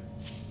to do.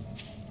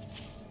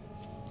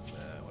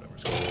 Whatever.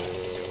 Let's go.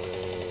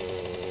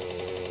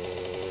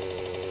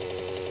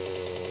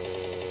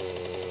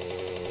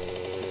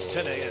 It's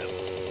 10 a.m.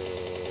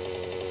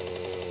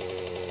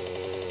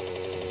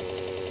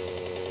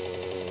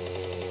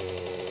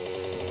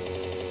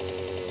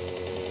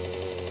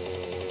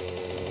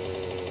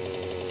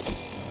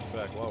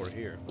 While we're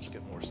here, let's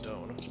get more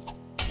stone. So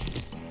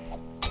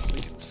we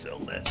can sell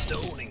that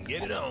stone and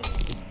get it on.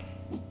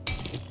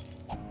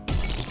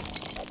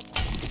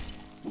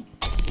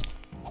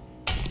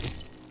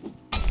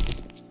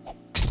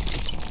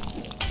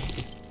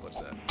 What's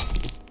that?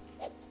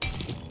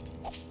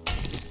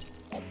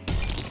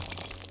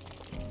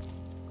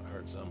 I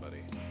heard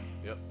somebody.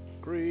 Yep.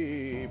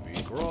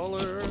 Creepy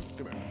crawler.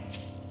 Come here.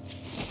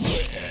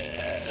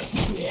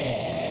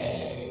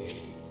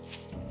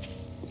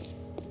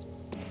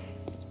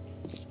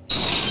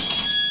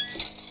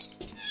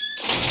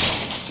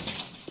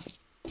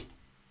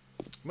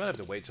 Might have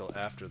to wait till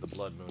after the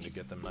blood moon to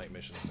get them night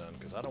missions done,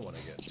 because I don't want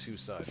to get too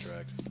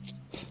sidetracked.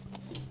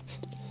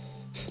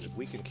 If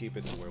we can keep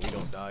it to where we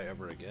don't die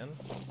ever again,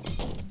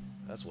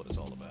 that's what it's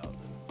all about.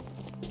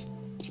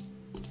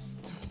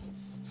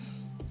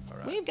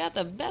 Alright. We've got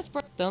the best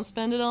part. Don't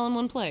spend it all in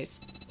one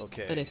place.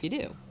 Okay. But if you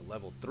do, a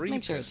level 3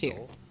 make sure pistol. it's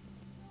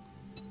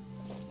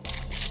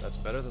here. That's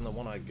better than the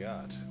one I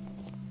got.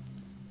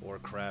 Or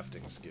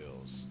crafting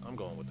skills. I'm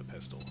going with the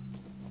pistol.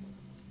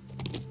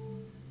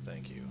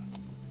 Thank you.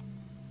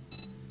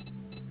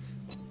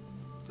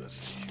 Let's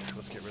see here.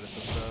 Let's get rid of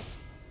some stuff.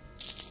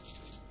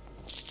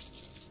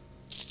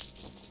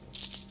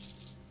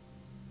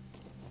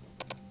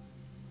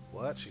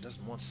 What? She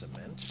doesn't want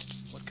cement?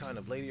 What kind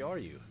of lady are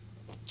you?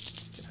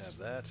 Can have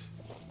that.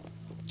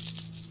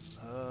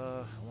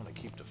 I want to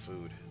keep the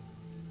food.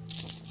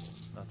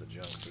 Not the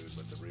junk food,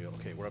 but the real.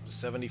 Okay, we're up to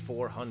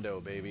 74 hundo,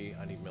 baby.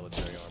 I need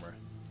military armor.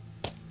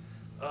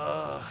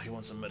 You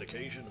want some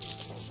medication?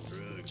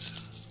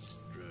 Drugs.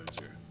 Drugs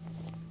here.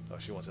 Oh,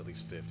 she wants at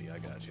least 50. I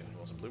got you. You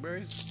want some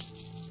blueberries?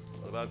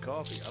 What about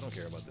coffee? I don't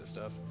care about this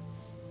stuff.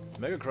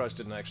 Mega Crush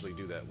didn't actually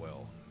do that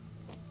well.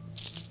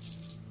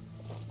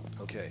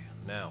 Okay,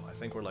 now, I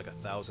think we're like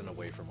 1,000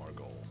 away from our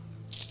goal.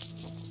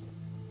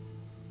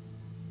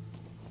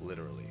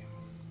 Literally.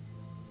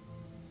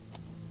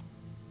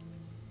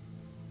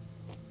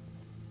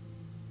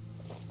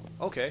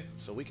 Okay,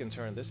 so we can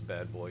turn this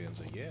bad boy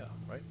into, yeah,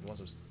 right? You want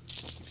some,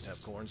 you can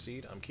have corn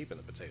seed? I'm keeping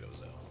the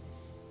potatoes, though,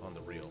 on the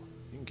reel.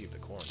 You can keep the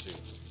corn, too.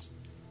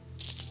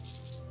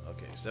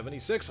 Okay,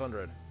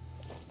 7,600.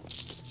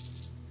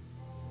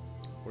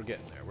 We're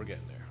getting there, we're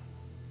getting there.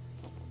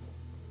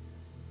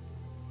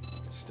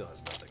 Still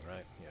has nothing,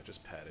 right? Yeah,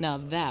 just pat it. Now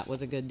that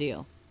was a good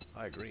deal.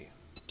 I agree.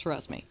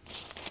 Trust me.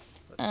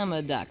 Let's I'm see a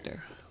here.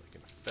 doctor. We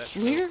can fetch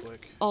real We're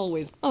quick.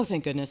 always... Oh,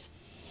 thank goodness.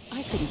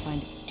 I couldn't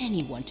find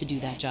anyone to do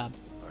that job.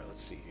 Alright,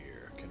 let's see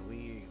here. Can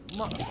we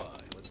modify?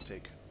 Let's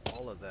take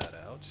all of that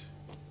out.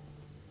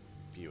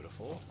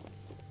 Beautiful.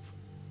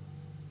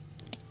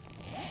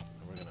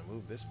 And we're going to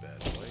move this bad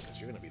boy, because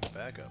you're going to be the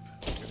backup.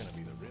 You're going to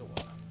be the real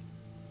one.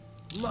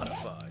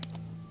 Modify!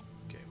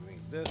 Okay, we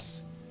need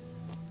this,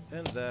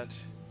 and that,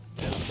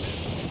 and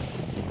this.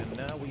 And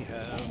now we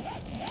have...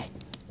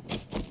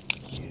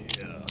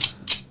 Yeah.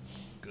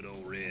 Good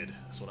old red.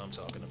 That's what I'm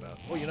talking about.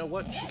 Oh, you know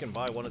what? She can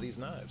buy one of these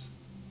knives.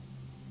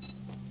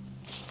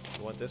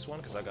 You want this one?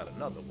 Because I got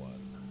another one.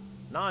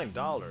 $9.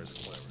 Whatever.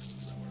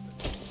 It's not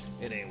worth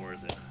it. It ain't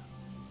worth it. All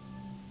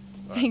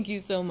right. Thank you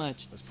so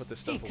much. Let's put this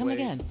stuff Hey, come away.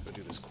 again. Go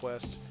do this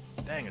quest.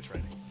 Dang, it's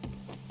raining.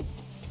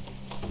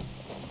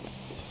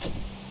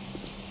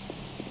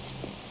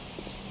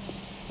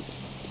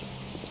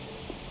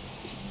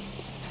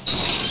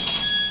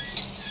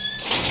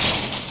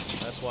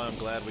 That's why I'm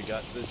glad we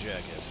got the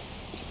jacket.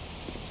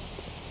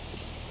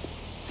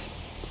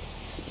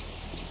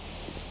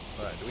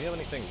 Do we have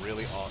anything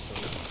really awesome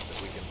that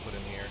we can put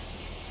in here?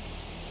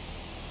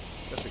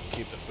 Guess we can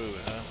keep the food,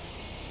 huh?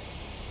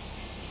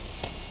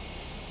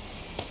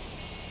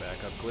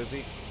 Back up,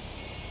 Glizzy.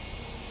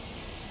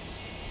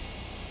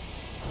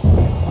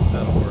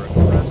 That'll work.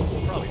 The rest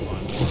we'll probably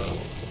find more of.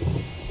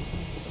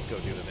 Let's go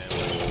do the damn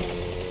thing.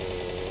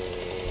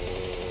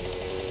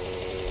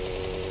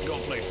 Go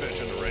play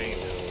fetch in the rain.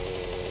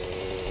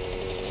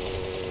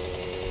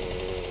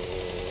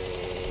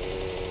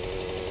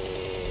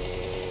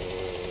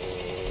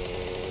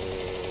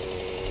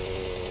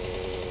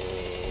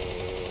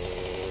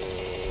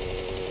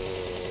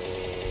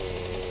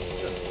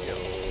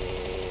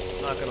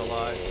 Not gonna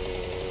lie,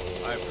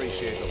 I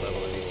appreciate the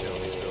level of detail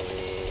in these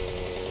buildings.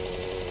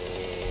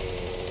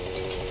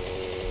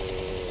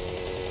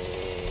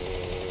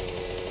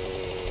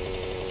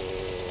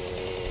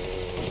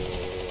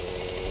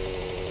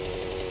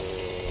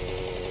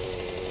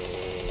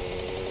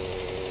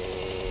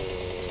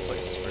 This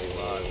place is pretty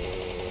live.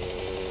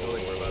 The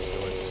building we're about to go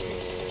into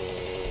seems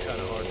kind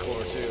of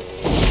hardcore too.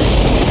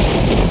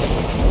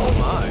 Oh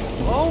my!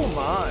 Oh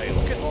my!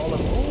 Look at all of...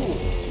 Ooh!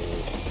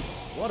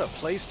 What a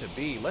place to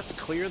be. Let's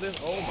clear this.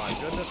 Oh my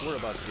goodness, we're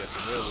about to get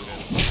some real loot in.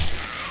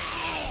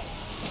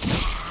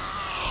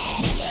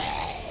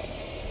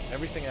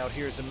 Everything out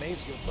here is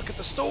amazing. Look at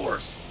the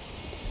stores!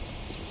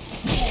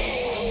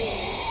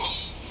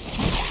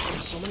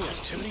 So many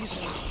activities.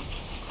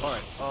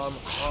 Alright,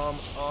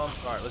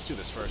 alright, let's do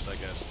this first, I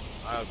guess.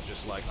 I'm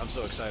just like, I'm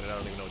so excited I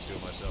don't even know what to do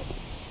with myself.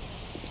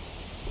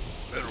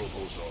 Federal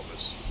Post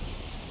Office.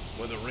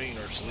 Whether rain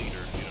or sleet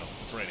or, you know,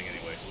 it's raining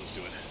anyway, so let's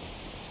do it.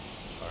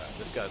 Alright,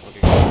 this guy's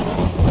looking...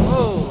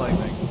 Whoa,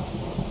 lightning!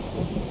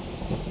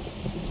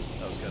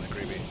 That was kind of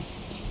creepy.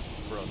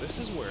 Bro, this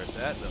is where it's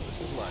at, though.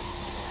 This is like...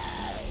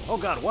 Oh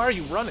god, why are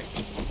you running?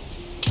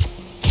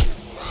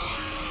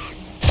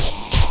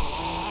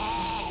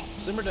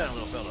 Simmer down,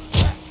 little fella.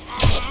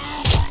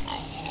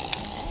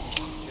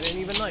 It ain't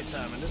even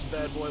nighttime, and this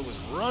bad boy was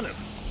running.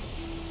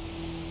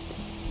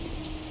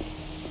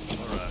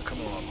 Alright,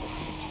 come on.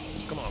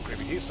 Come on,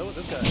 creepy. So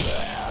this guy,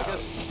 I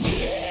guess,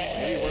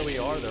 maybe where we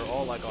are, they're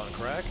all like on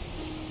crack.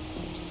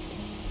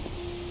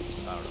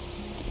 I don't know.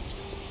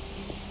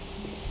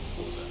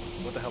 What was that?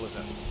 What the hell is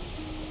that?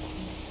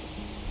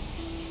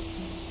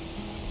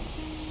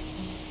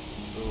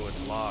 Ooh,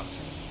 it's locked.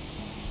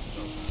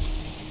 Oh.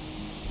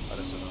 I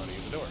just don't know how to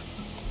use the door.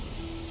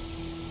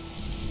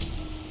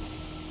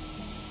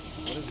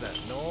 What is that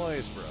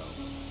noise, bro?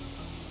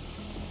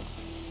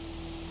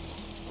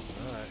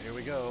 Alright, here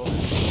we go.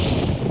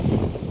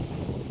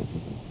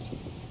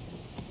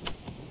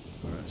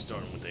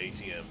 Starting with the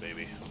ATM,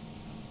 baby.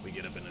 We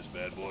get up in this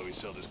bad boy, we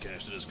sell this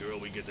cash to this girl,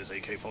 we get this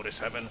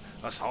AK-47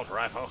 assault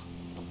rifle.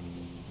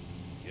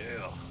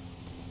 Yeah.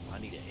 I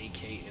need an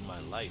AK in my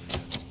life.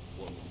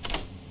 Whoa.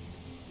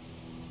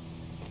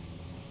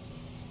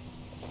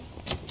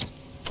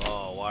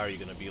 Oh, why are you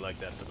gonna be like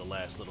that for the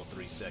last little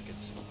 3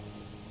 seconds?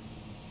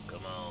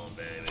 Come on,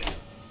 baby.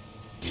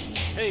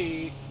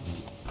 Hey!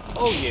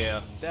 Oh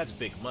yeah, that's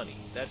big money.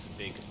 That's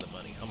big the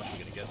money. How much are we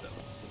gonna get though?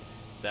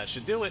 That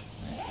should do it.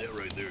 That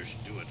right there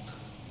should do it.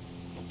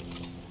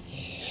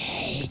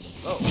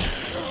 Oh.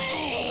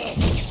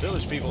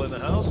 Village people in the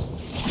house?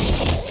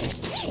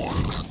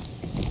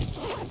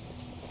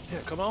 Yeah,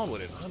 come on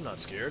with it. I'm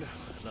not scared.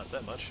 Not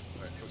that much.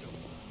 Alright, here we go.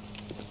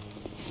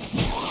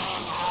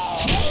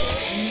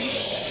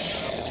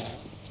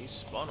 He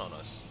spun on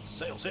us.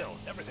 Sail, sail.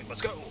 Everything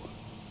must go.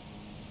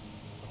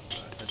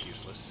 Alright, that's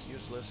useless.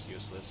 Useless,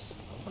 useless.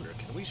 I wonder,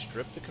 can we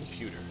strip the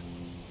computer?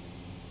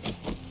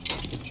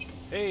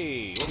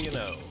 Hey, what do you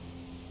know?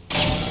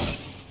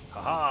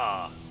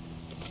 Haha!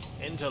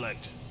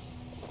 Intellect.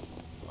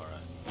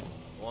 Alright.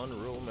 One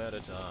room at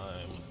a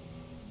time.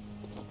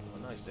 Oh,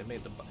 nice. They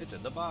made the... It's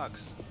in the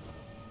box.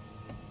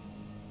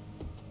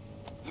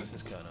 This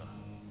is kind of...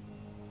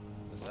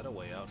 Is that a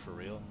way out for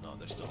real? No,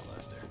 there's still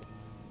glass there.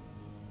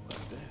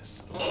 What's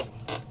this? Oh.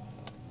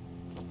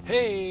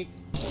 Hey!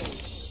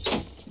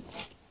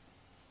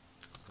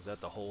 Is that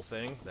the whole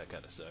thing? That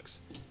kind of sucks.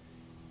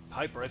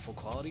 Pipe rifle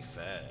quality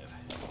fav.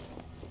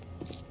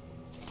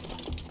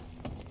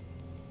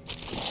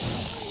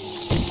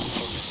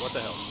 What the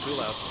hell? Too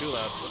loud, too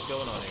loud. What's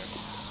going on here?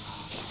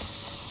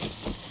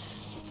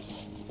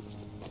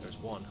 There's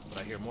one, but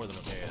I hear more than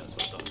one. Yeah, that's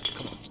what I thought.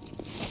 Come on.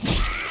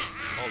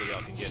 All of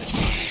y'all can get it.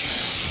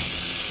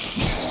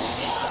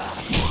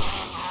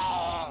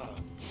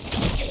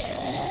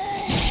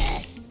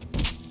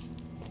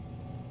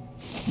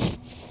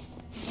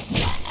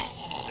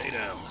 Stay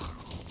down.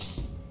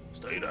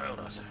 Stay down,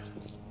 I said.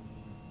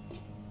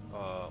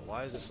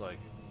 Why is this like...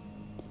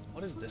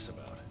 What is this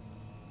about?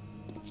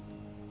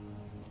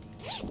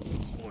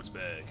 Sports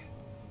bag.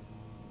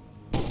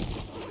 We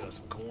got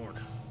some corn.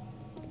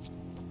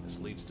 This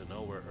leads to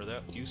nowhere. Or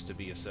that used to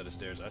be a set of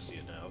stairs. I see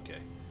it now.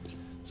 Okay.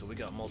 So we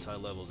got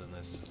multi-levels in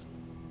this.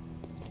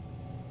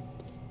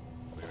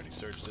 We already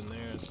searched in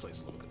there. This place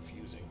is a little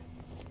confusing.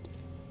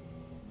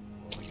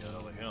 What we got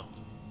over here?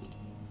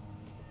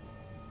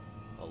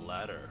 A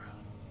ladder.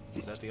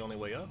 Is that the only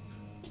way up?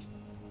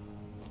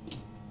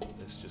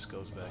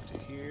 goes back to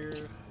here.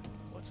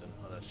 What's in...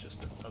 Oh, that's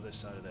just the other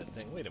side of that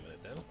thing. Wait a minute,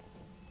 then.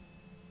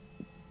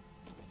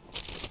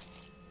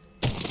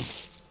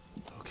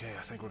 Okay,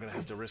 I think we're gonna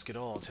have to risk it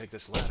all and take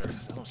this ladder,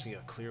 'cause I don't see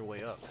a clear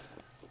way up.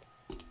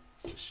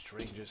 It's the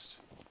strangest...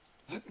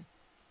 Here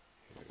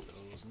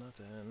goes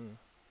nothing.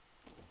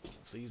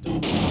 Please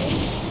don't...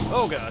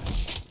 Oh, God!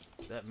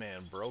 That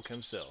man broke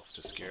himself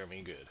to scare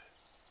me good.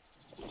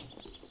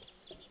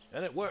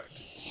 And it worked!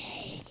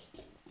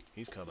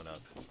 He's coming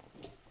up.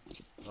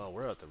 Oh,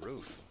 we're at the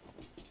roof.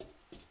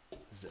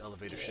 This is the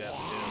elevator shaft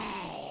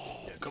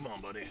down. Yeah, come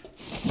on, buddy.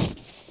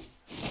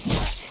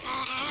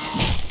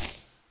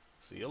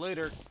 See you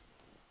later.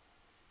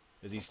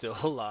 Is he still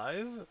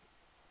alive?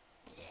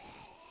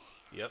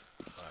 Yep.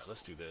 Alright,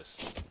 let's do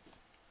this.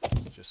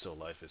 Just so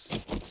life is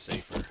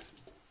safer.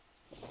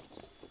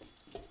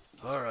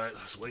 Alright,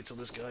 let's wait till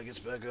this guy gets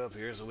back up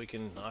here so we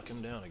can knock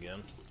him down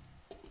again.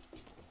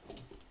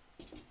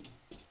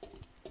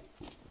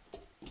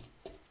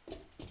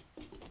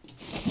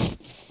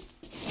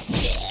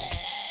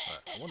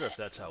 Alright, I wonder if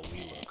that's how we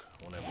look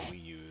whenever we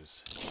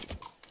use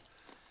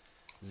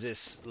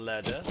this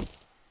ladder.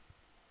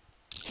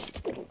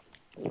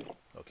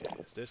 Okay,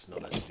 is this? No,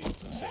 that's steel.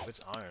 So say if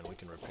it's iron, we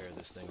can repair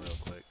this thing real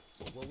quick.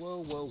 Whoa,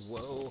 whoa, whoa,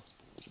 whoa.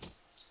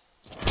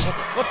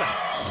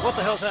 What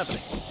the hell's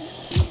happening?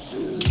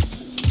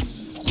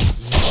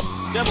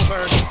 Devil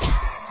birds!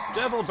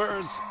 Devil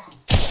birds!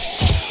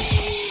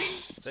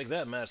 Take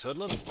that, mass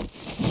hoodlum.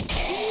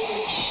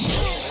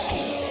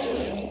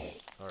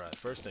 Alright,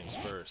 first things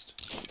first.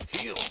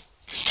 Heal!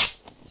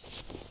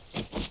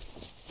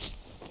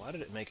 Why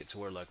did it make it to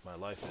where, like, my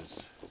life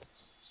is...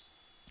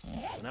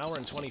 An hour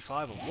and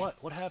 25 of what?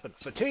 What happened?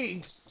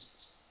 Fatigued?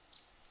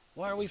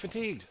 Why are we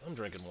fatigued? I'm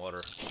drinking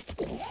water.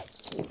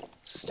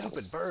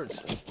 Stupid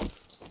birds!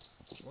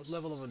 What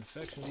level of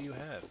infection do you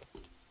have?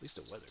 At least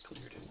the weather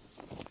cleared.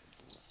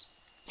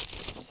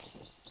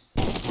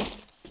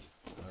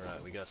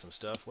 Alright, we got some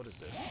stuff. What is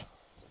this?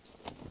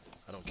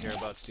 I don't care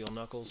about steel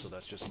knuckles, so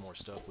that's just more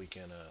stuff we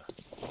can,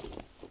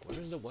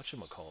 where's the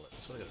whatchamacallit?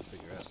 That's what I gotta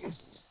figure out.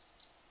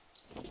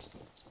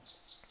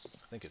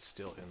 I think it's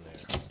still in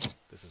there.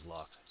 This is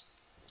locked.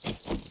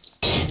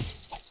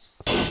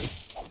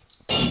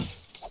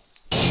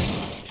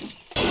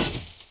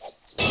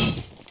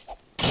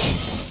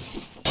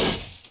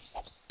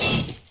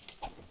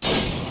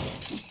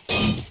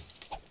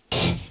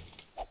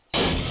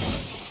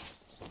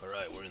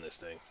 Alright, we're in this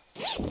thing.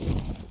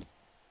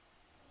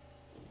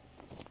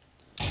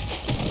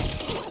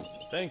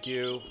 Thank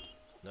you.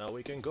 Now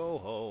we can go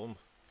home.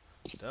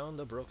 Down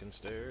the broken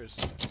stairs.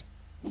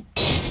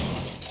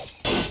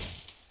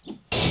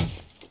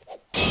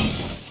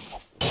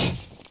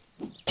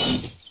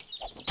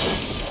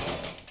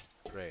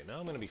 Great, now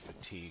I'm gonna be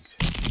fatigued.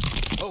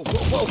 Oh,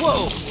 whoa, whoa,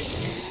 whoa!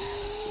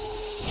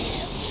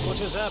 What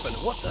just happened?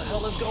 What the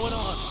hell is going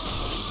on?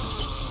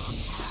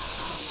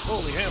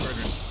 Holy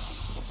hamburgers.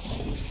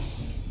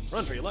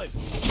 Run for your life.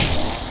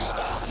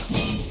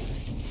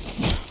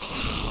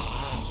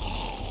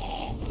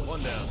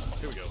 One down.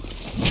 Here we go.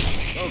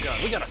 Oh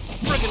god, we got a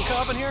frickin'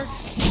 cop in here?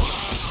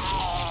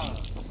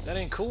 That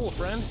ain't cool,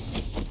 friend.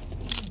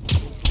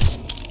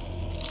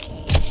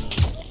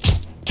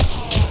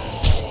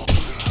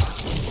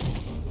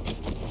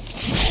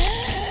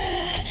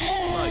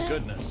 My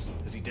goodness.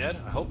 Is he dead?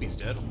 I hope he's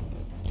dead.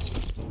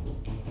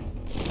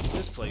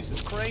 This place is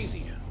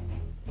crazy.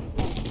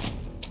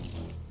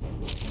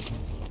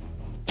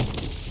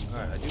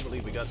 Alright, I do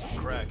believe we got some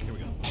crack. Here we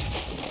go.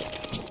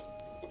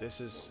 This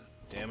is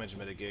damage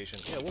mitigation.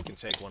 Yeah, we can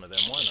take one of them.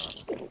 Why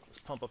not? Let's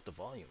pump up the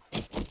volume.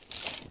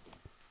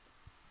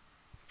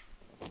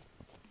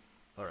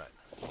 Alright.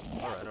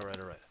 Alright, alright,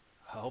 alright.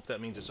 I hope that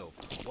means it's over.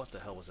 What the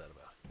hell was that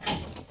about?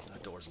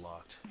 That door's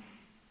locked.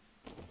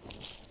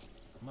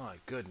 My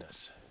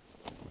goodness.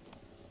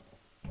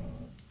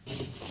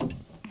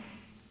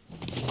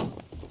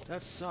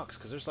 That sucks,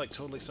 because there's like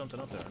totally something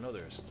up there. I know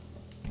there is.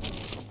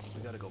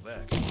 We gotta go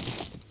back.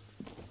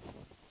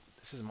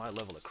 This is my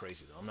level of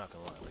crazy, though. I'm not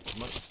gonna lie. Like,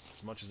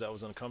 as much as that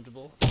was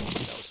uncomfortable,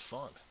 that was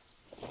fun.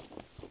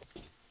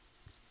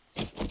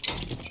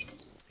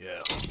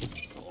 Yeah,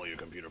 all your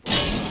computer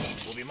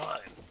parts will be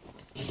mine.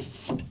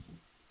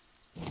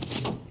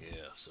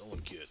 Yeah,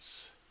 selling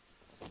kits.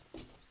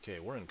 Okay,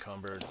 we're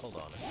encumbered. Hold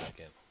on a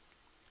second.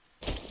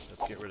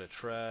 Let's get rid of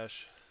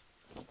trash.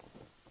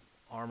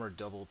 Armor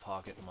double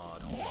pocket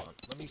mod. Hold on.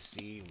 Let me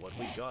see what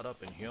we got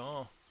up in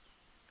here.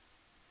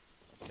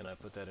 Can I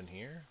put that in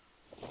here?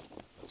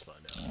 Let's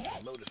find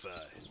out.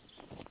 Modify.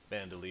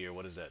 Bandolier,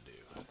 what does that do?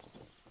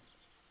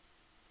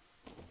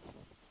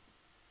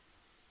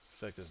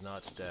 Effect does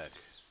not stack.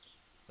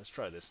 Let's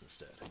try this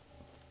instead.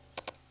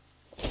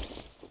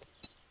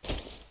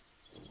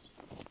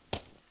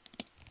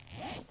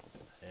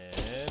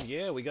 And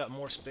yeah, we got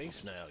more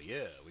space now.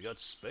 Yeah, we got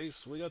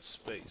space, we got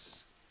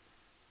space.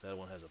 That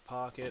one has a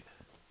pocket.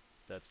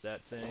 That's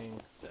that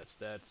thing. That's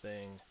that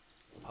thing.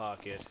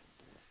 Pocket.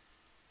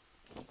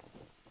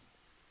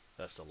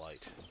 That's the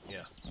light.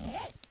 Yeah.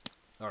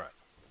 Alright.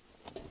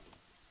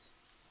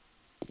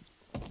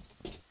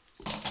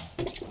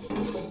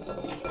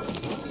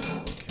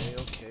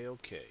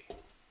 Okay.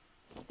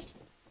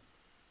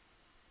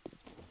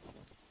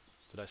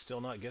 Did I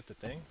still not get the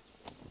thing?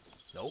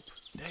 Nope.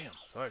 Damn.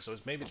 Alright, so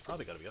maybe it's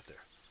probably got to be up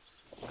there.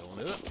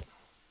 Going up.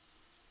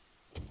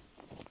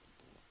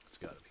 It's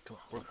got to be. Come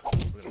on,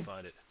 we're going to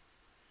find it.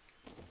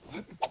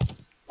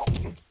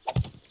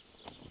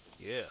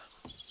 Yeah.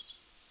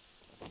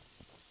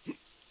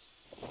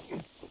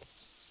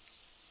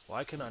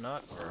 Why can I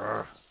not?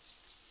 Alright,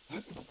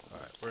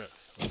 we're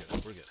good.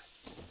 We're good.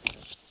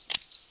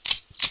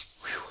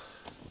 Whew.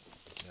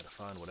 Gotta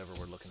find whatever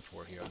we're looking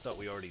for here. I thought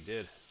we already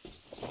did.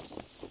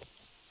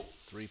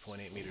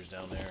 3.8 meters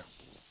down there.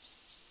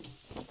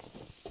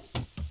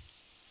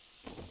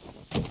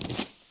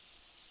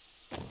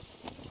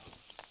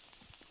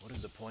 What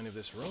is the point of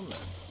this room then?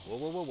 Whoa,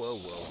 whoa, whoa, whoa,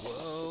 whoa,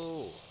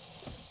 whoa!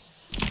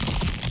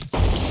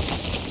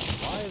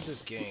 Why is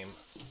this game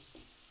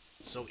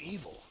so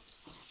evil?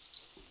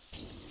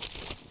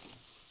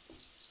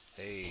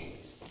 Hey.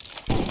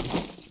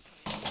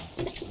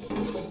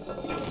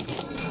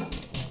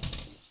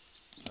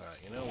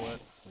 Alright, you know what?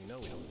 We know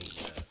we don't need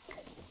that.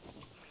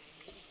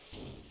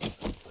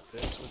 Put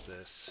this with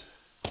this.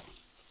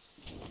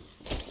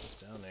 It's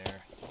down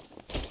there.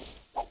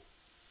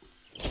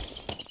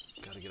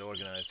 Gotta get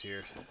organized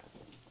here.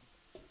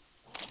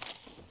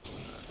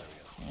 There we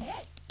go.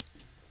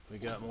 We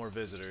got more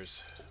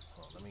visitors.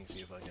 Well, let me see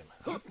if I can...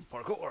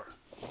 Parkour!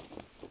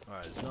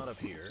 Alright, it's not up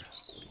here.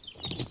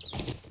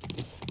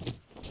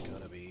 It's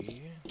gotta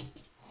be...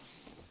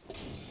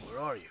 Where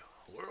are you?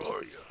 Where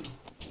are you?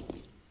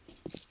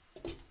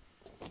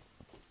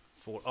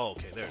 Oh,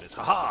 okay, there it is.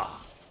 Haha!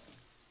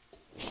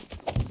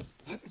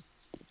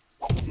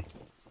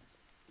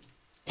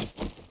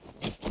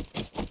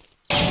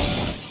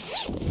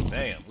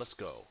 Bam, let's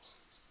go.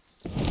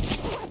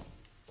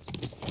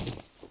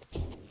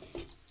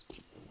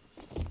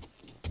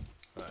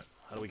 Alright,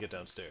 how do we get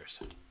downstairs?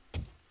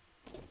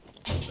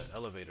 The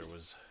elevator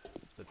was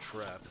the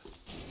trap.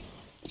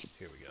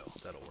 Here we go.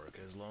 That'll work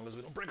as long as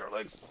we don't break our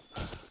legs.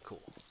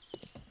 Cool.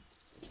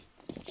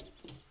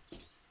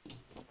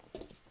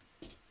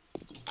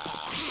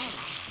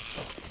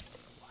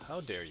 How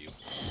dare you?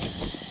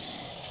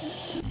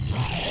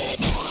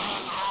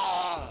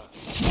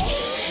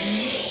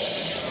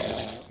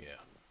 Yeah,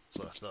 that's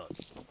what I thought.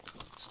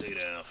 Stay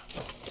down.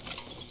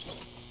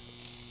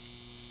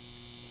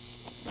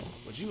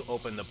 Would you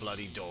open the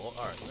bloody door?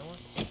 Alright, you know what?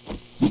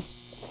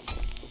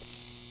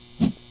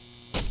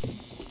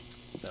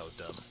 That was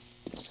dumb.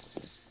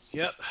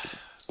 Yep,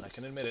 I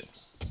can admit it.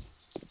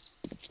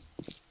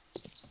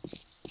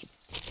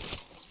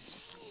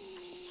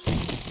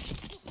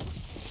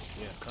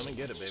 Yeah, come and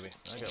get it, baby.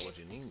 I got what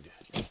you need.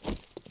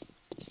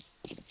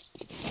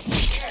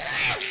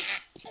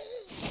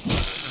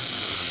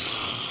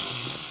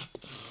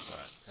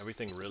 Alright,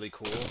 everything really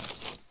cool.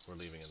 We're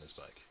leaving in this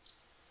bike.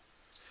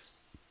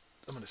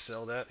 I'm gonna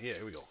sell that. Yeah,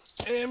 here we go.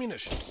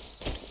 Ammunition!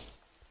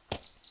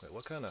 Wait,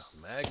 what kind of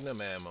Magnum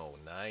ammo?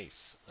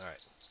 Nice. Alright.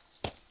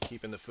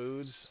 Keeping the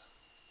foods.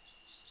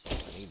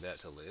 I need that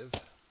to live.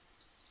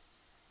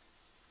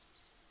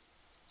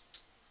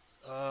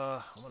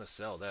 I'm gonna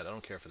sell that. I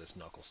don't care for this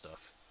knuckle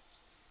stuff.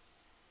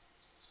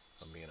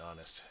 If I'm being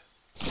honest.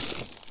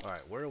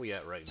 Alright, where are we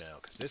at right now?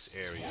 Because this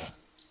area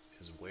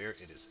is where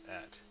it is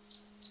at.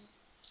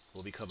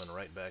 We'll be coming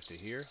right back to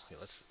here. Yeah,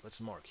 let's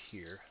mark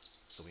here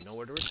so we know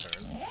where to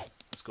return.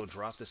 Let's go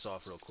drop this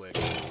off real quick.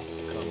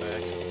 Come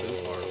back and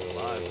loot our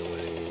lives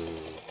away.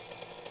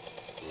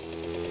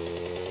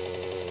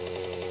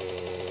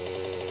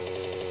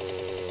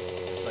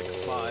 There's like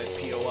 5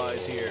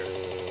 POIs here.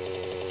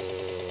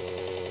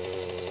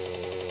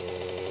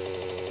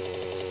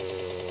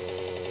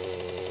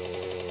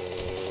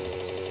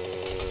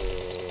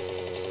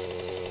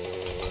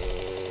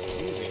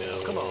 Easy now,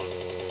 come on.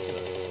 You're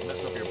gonna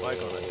mess up your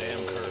bike on a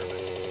damn curb.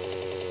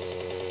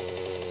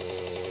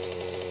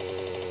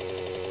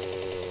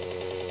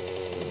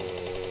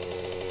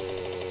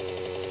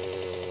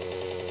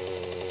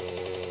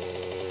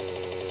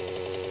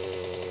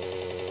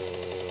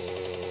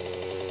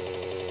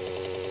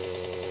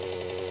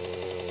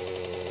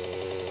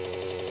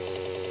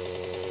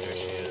 There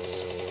she is.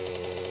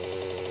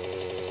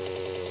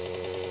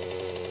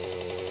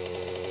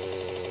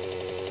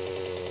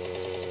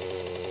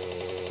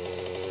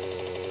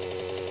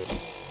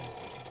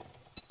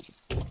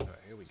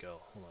 Alright, here we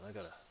go. Hold on, I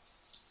gotta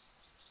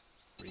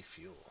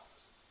refuel.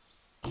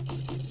 Alright,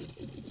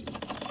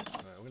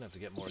 we're gonna have to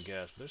get more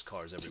gas, but there's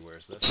cars everywhere,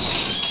 so that's...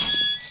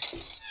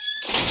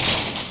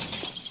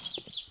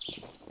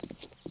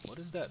 What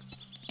is that?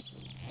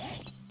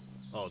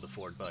 Oh, the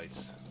Ford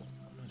Bites.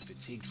 I'm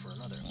fatigued for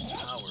another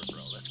hour,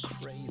 bro. That's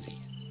crazy.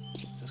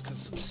 Just because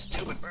of some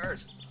stupid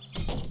birds.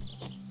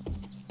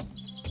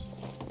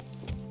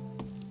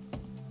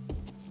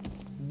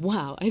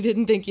 Wow, I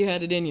didn't think you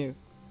had it in you.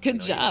 Good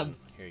No, you job. didn't.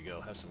 Here you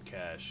go. Have some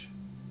cash.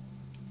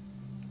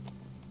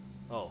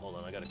 Oh, hold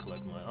on. I gotta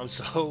collect mine. I'm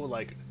so,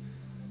 like...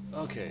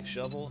 Okay,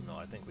 shovel? No,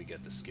 I think we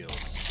get the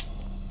skills.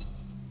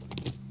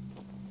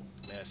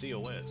 May I see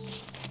your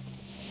whiz?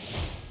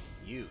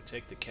 You,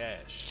 take the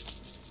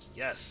cash.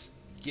 Yes!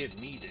 Give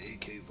me the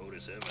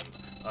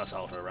AK-47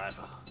 assault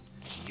rifle.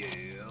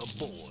 Yeah,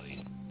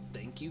 boy.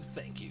 Thank you,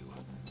 thank you.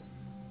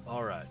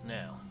 Alright,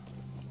 now.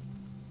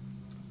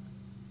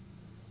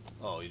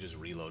 Oh, you just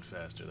reload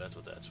faster. That's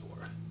what that's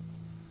for.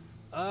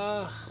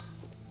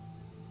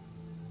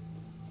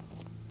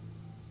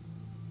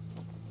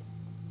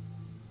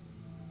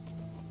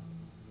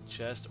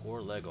 Chest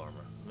or leg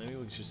armor. Maybe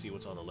we should see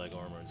what's on the leg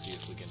armor and see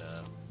if we can,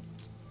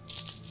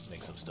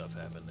 make some stuff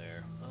happen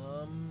there.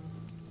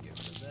 Get rid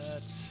of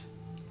that.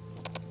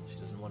 She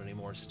doesn't want any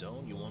more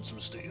stone. You want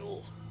some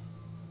steel?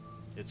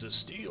 It's a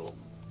steal.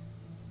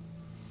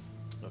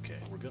 Okay,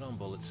 we're good on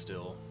bullets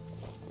still.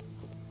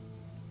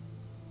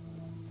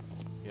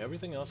 Yeah,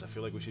 everything else I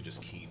feel like we should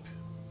just keep.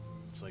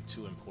 It's like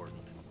too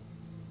important.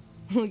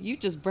 Well, you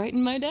just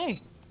brightened my day.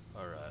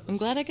 Alright. I'm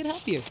glad I could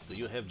help you. Do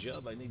you have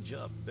job? I need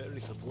job. Bury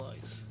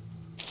supplies.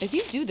 If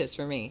you do this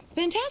for me,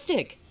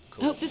 fantastic.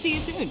 Cool. I hope to see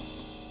you soon.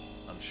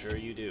 I'm sure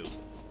you do.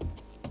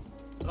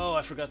 Oh,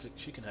 I forgot to...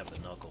 She can have the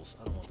knuckles.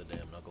 I don't want the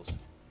damn knuckles.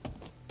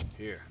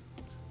 Here.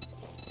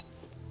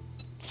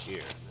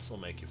 Here. This'll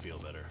make you feel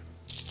better.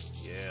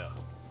 Yeah.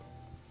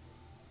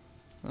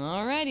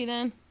 Alrighty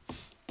then.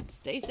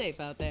 Stay safe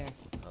out there.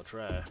 I'll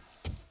try.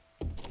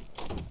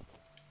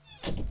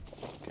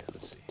 Okay,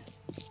 let's see.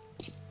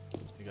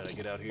 You gotta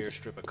get out here,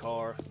 strip a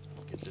car,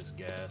 get this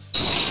gas.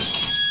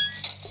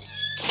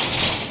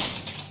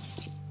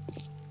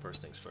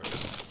 First things first.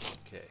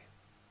 Okay.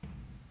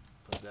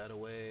 Put that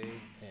away,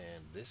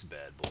 and this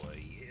bad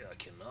boy. Yeah, I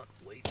cannot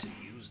wait to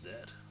use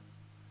that.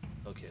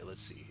 Okay,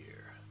 let's see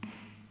here.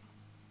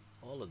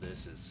 All of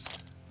this is...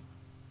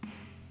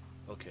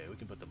 Okay, we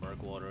can put the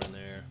Merc water in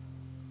there.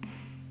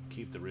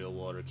 Keep the real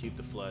water, keep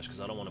the flesh, because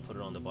I don't want to put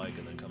it on the bike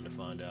and then come to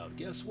find out.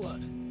 Guess what?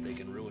 They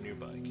can ruin your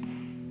bike.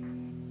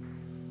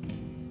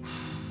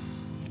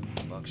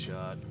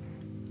 Buckshot,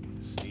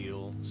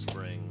 steel,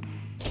 spring.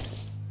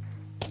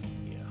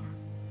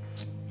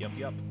 Yeah.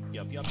 Yup.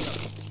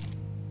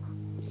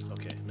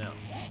 Okay, now,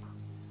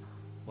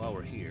 while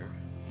we're here,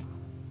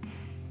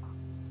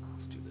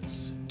 let's do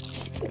this.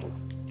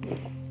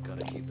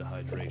 Gotta keep the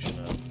hydration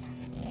up.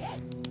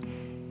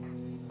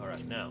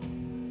 Alright, now.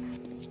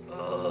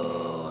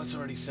 Oh, it's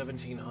already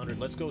 1700.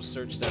 Let's go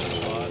search that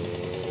spot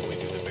before we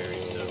do the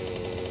buried zone.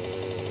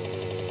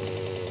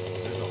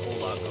 'Cause there's a whole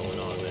lot going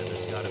on, man.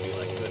 There's gotta be,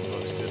 like, good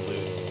books, good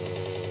loot.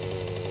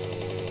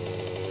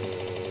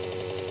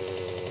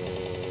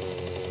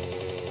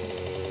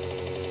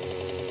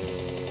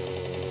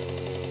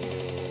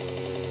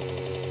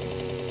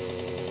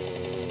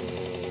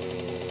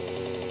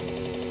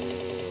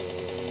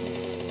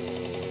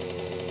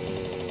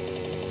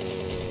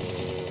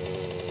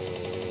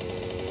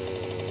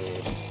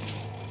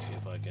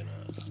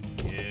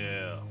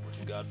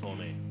 For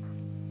me.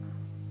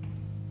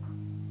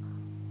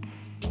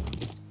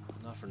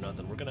 Not for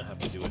nothing. We're gonna have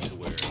to do it to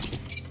where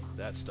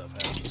that stuff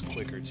happens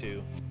quicker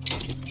too.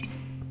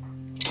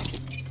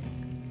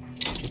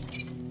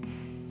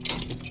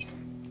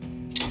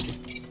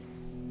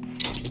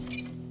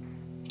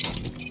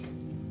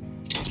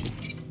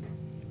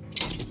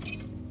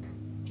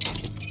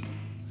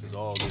 This is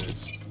all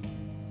goods.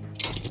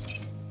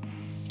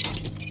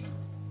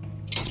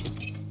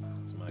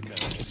 It's my kind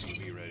of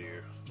SUV right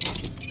here.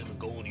 Them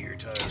gold ear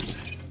tires.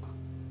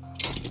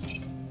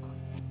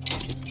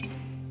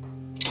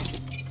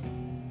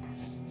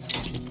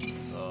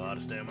 Oh, out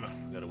of stamina.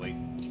 Gotta wait.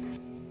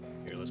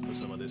 Here, let's put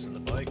some of this in the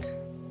bike.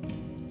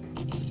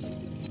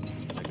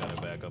 I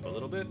gotta back up a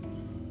little bit.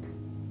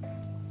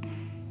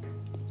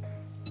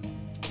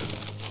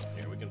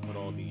 Here, we can put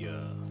all the,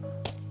 yeah,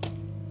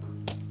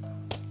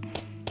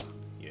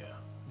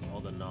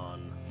 all the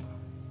non...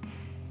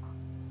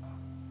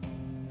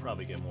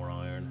 Probably get more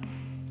iron.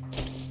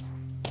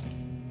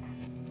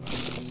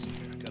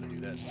 Gotta do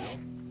that still.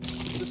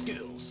 The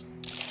skills.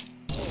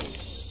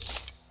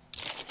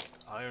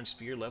 Iron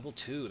Spear level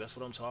 2. That's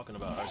what I'm talking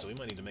about. Alright, so we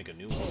might need to make a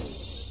new one.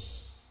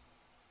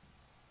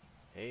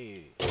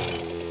 Hey.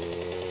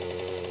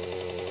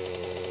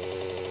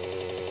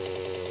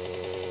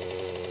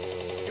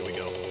 Here we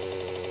go.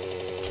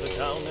 The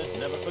town that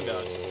never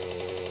forgot.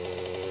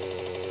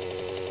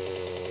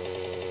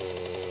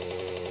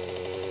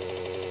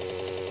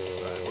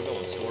 Alright, we're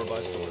going store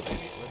by store,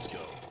 baby. Let's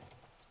go.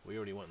 We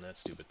already went in that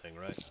stupid thing,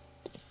 right?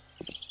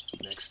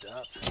 Next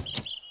up,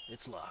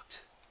 it's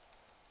locked.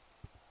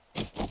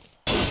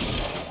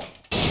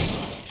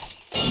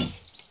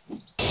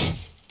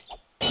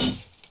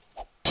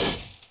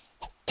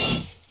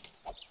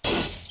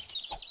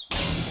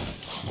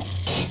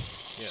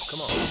 Yeah,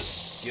 come on.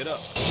 Get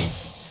up.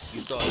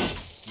 You thought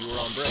you were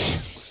on break.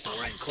 The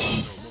store ain't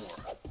closed no more.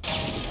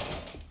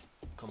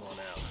 Come on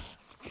out.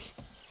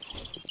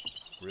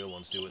 Real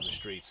ones do it in the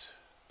streets.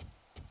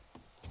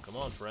 Come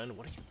on, friend.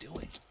 What are you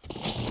doing?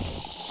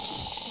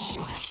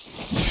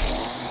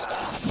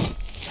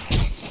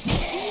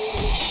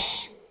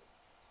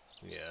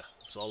 Yeah,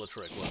 it's all a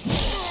trick. What?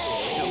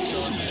 Joke's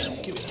on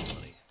you. Give me that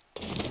money.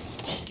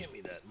 Give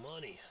me that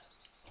money.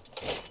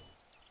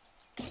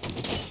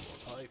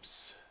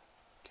 Pipes.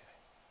 Okay.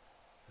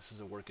 This this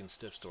is a working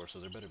stiff store, so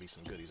there better be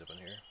some goodies up in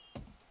here.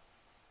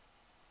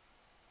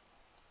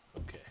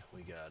 Okay,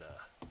 we got,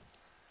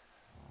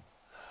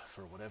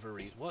 for whatever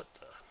reason, what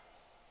the?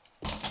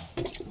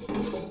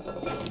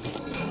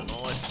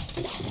 Knife.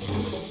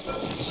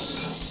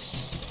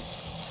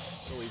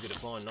 So easy to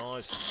find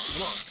knives.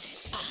 Come on.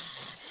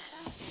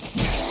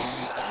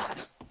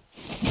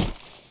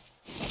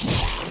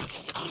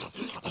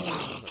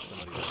 Looks like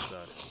somebody's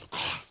outside.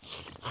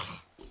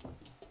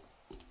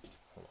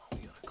 Hold on,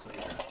 we gotta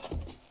clear.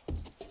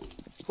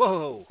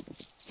 Whoa!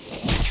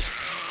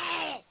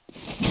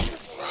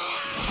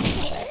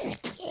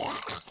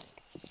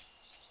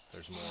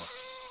 There's more.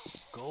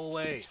 Go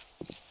away.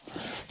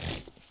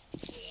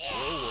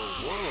 Whoa,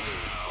 whoa, whoa.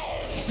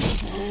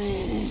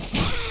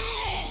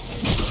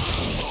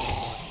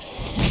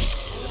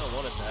 They don't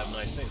want us to have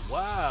nice things.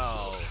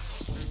 Wow.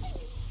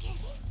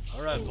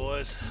 Alright,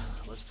 boys.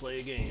 Let's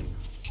play a game.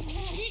 Calm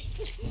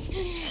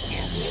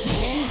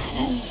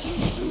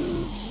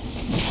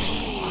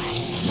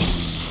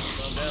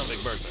down,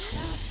 Big Bertha.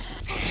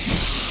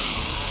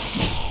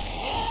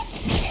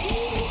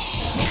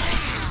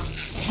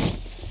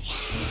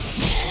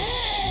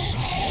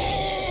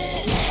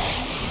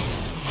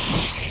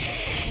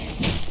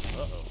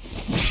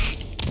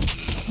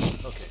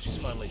 Okay, she's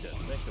finally dead.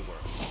 Thank the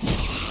world.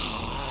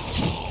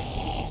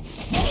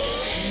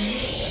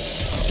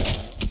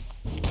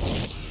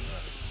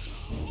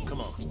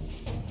 Come on.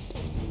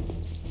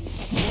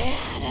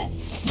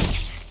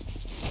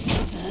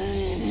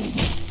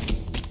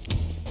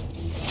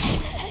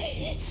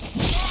 Alright,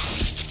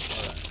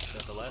 is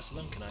that the last of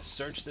them? Can I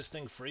search this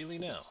thing freely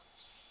now?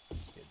 You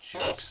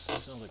jerks.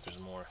 Sounds like there's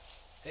more.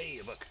 Hey,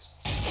 a book.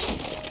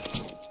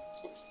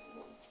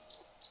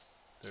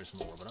 There's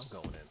more, but I'm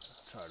going in.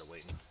 I'm tired of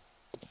waiting.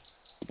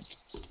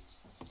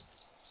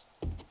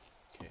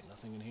 Okay,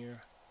 nothing in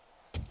here.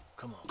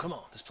 Come on, come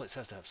on. This place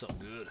has to have something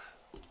good.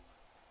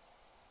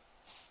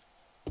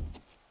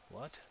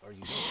 What are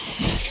you doing?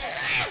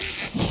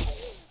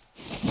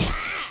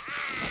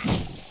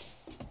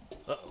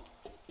 Uh-oh.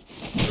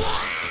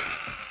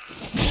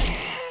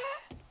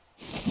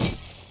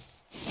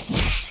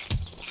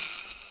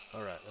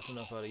 Alright, that's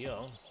enough out of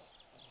y'all.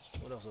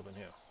 What else up in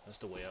here? That's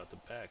the way out the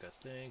back, I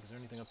think. Is there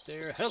anything up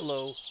there?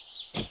 Hello!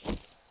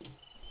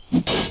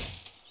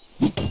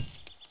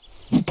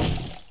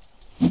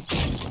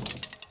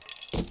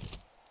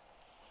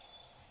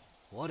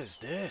 What is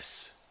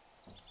this?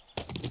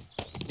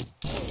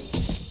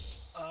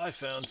 I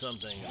found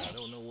something. I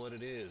don't know what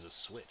it is. A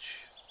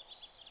switch.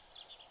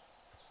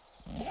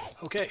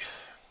 Okay.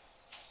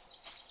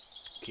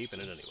 Keeping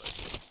it anyway.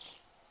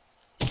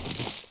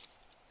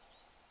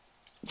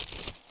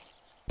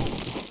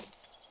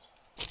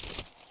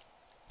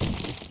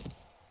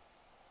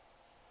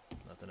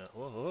 Nothing else.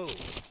 Whoa, whoa.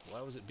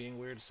 Why was it being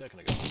weird a second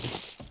ago?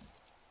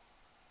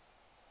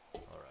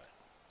 Alright.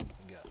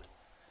 We got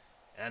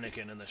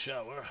Anakin in the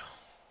shower.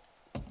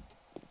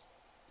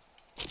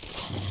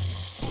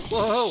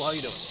 Whoa, how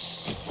you doing?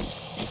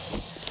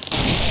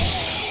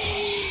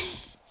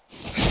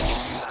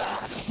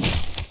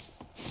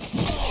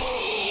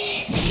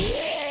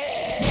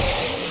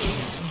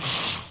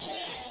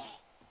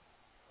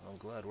 I'm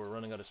glad we're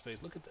running out of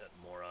space. Look at that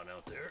moron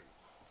out there.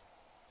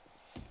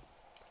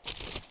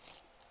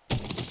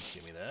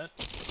 Give me that.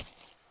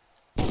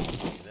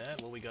 Give me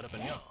that. What we got up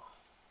in here?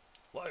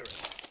 Wiring.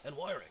 And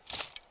wiring.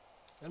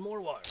 And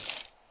more wiring.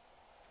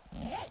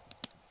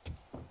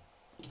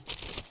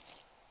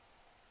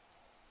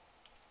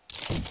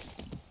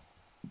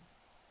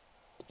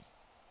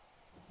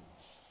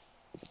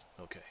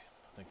 Okay,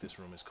 I think this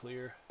room is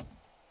clear.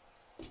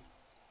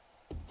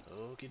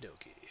 Okie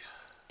dokie.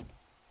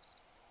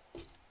 I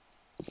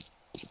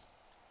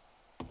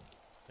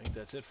think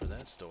that's it for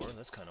that store.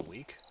 That's kind of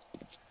weak.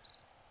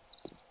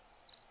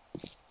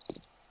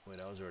 Wait,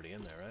 I was already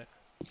in there, right?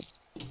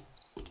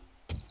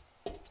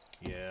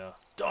 Yeah.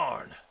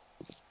 Darn!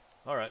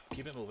 Alright,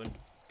 keep it moving.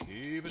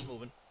 Keep it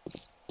moving.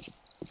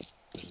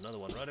 There's another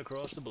one right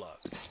across the block.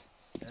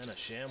 And a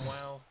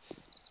ShamWow.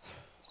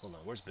 Hold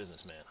on, where's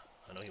Businessman?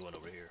 I know he went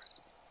over here.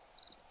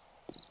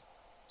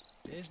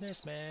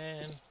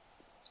 Businessman!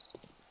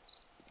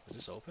 Is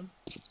this open?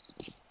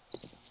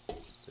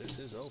 This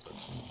is open.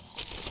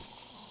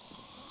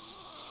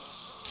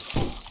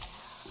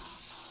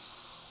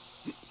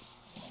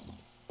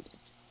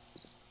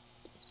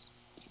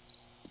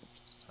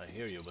 I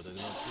hear you, but I don't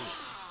see you.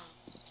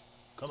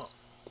 Come on.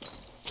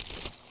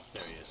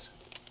 There he is.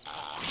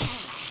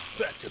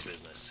 Back to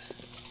business.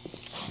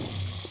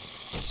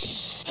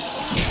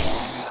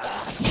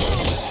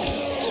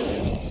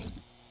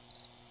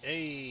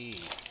 Hey!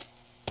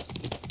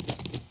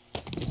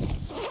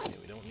 Okay,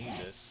 we don't need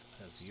this.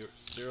 It has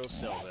zero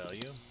cell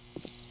value.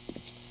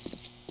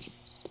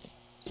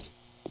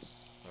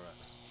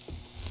 Alright.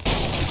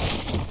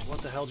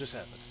 What the hell just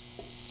happened?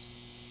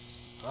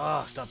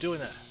 Ah, stop doing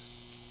that!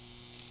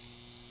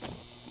 Let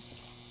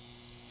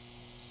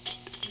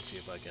me see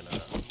if I can,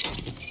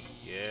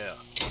 yeah.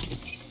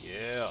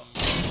 Yeah.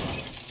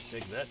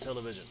 Take that,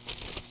 television.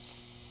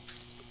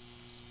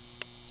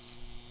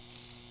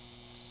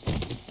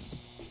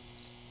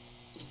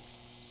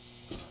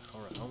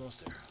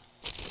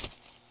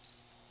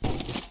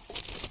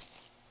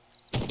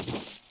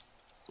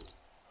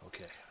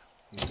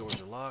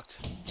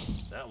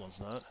 locked. That one's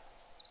not.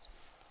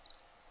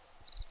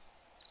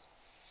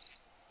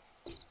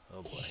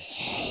 Oh boy.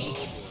 Oh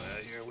boy,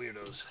 I hear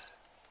weirdos.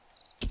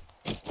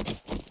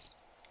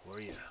 Where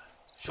are you?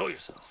 Show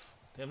yourself.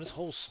 Damn, this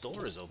whole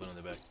store is open in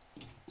the back.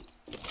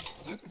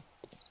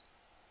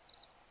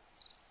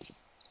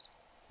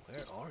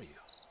 Where are you?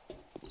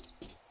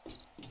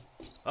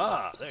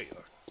 Ah, there you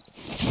are.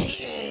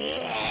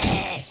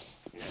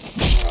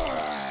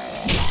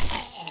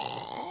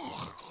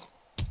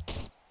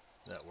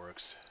 That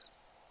works.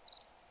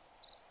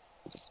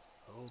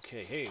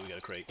 Okay, hey, we got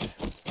a crate.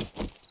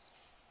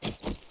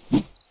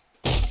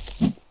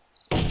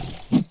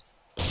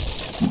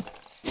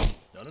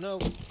 No, no, no.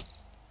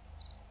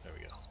 There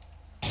we go.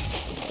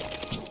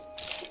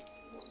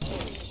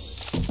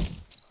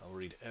 I'll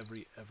read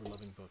every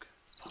ever-loving book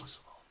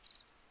possible.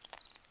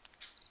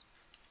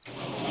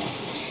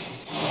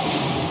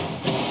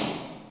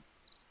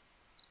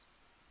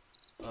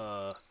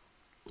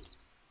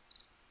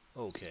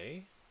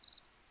 Okay.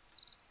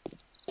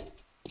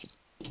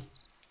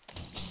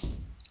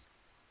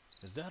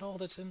 Is that all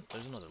that's in?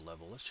 There's another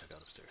level. Let's check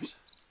out upstairs.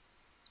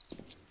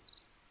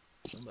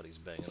 Somebody's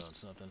banging on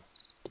something.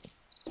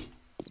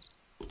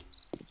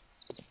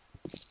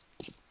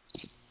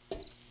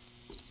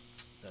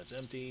 That's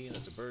empty.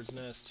 That's a bird's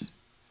nest.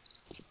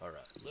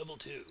 Alright, level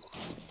 2.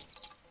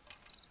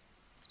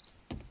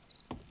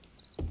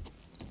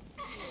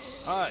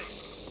 Hi!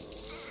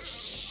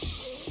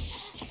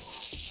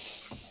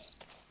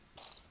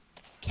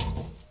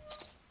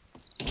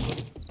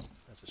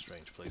 That's a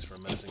strange place for a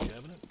medicine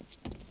cabinet.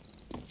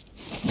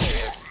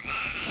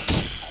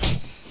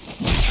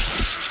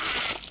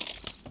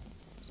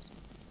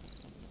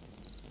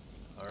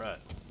 Alright.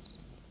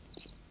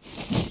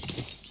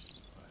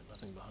 Alright,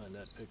 nothing behind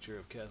that picture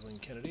of Kathleen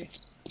Kennedy.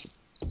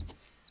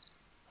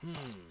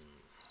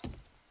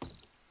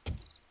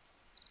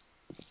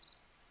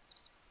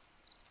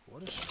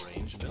 What a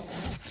strange building.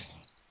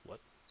 What?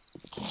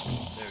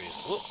 There he is.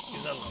 Whoop!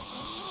 He's not alone.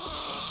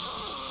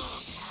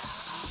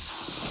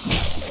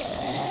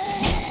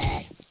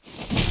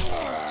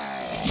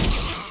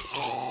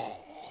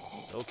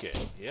 Okay.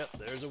 Yep,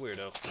 there's a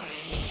weirdo.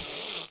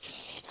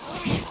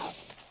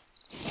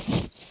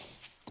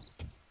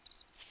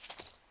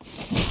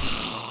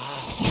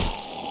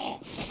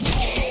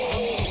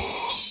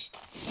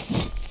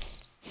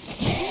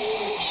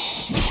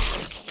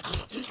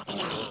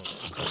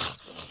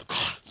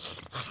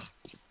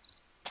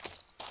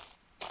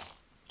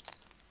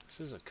 This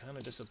is a kind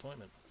of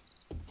disappointment.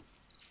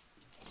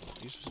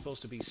 These are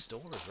supposed to be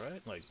stores,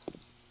 right? Like,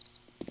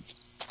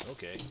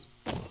 okay.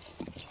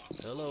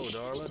 Hello,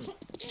 darling.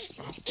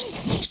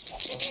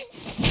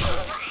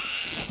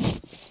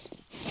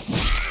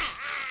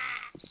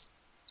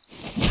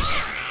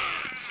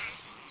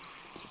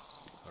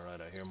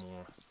 Alright, I hear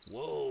more.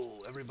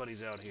 Whoa,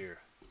 everybody's out here.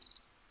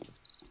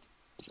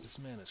 This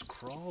man is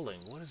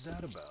crawling. What is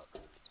that about?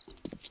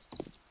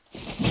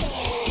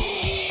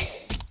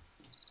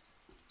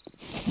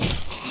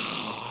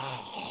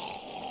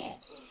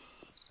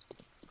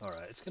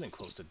 Alright, it's getting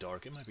close to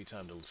dark. It might be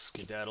time to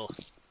skedaddle.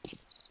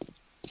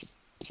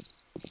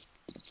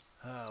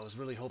 I was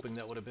really hoping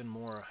that would have been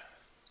more...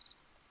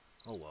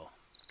 Oh well.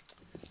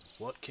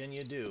 What can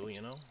you do,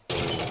 you know?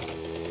 Before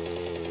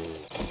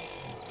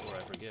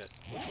I forget,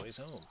 which way's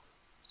home?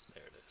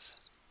 There it is.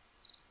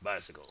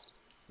 Bicycle.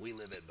 We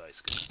live at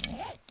bicycle.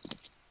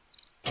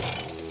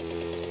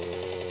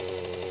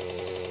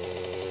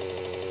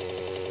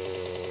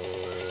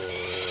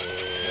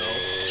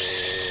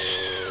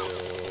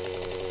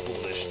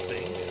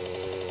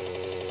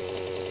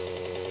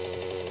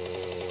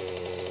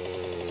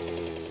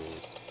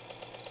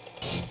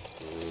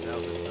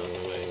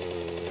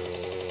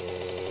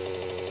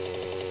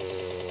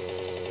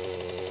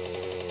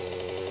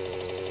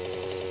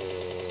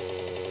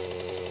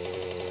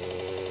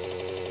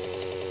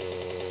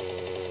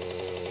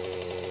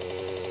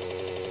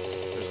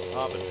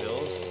 Popping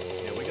pills.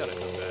 Yeah, we gotta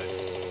come back.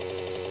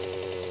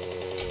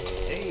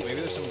 Hey, maybe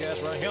there's some gas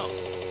right here.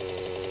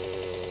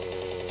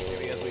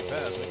 Maybe as we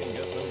pass, we can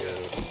get some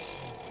gas.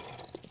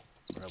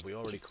 Or have we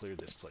already cleared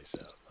this place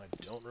out? I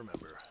don't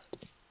remember.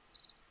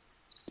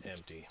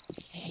 Empty.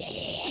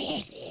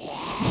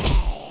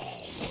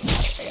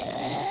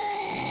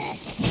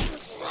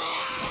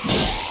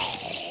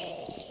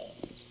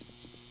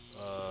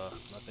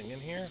 Nothing in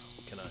here?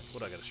 Can I...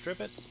 What, I gotta strip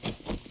it?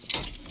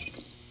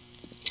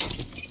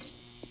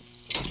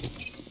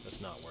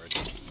 Not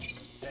working.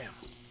 Damn.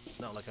 It's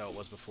not like how it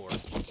was before.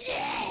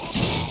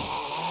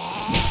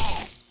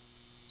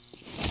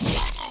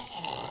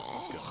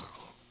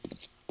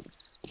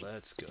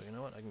 Let's go. You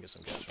know what? I can get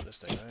some gas from this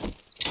thing, right?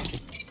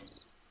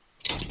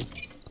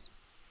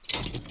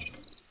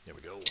 Here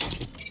we go.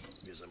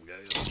 Get some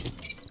gas.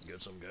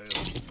 Get some gas.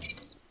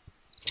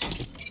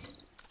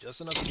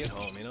 Just enough to get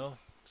home, you know?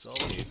 That's all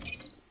we need.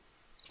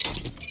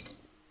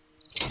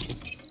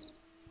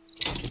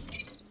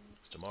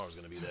 Tomorrow's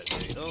gonna be that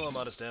day. Oh, I'm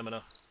out of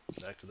stamina.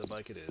 Back to the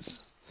bike it is.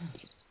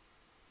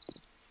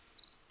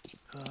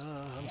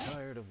 I'm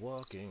tired of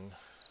walking.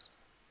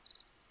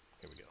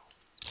 Here we go.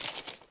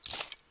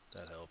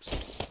 That helps.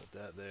 Put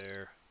that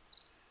there.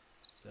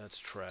 That's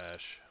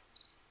trash.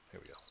 Here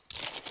we go.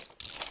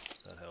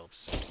 That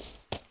helps.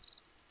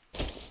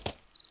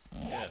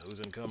 Yeah, who's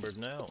encumbered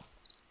now?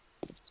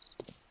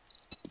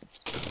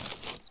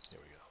 Here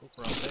we go. Oop,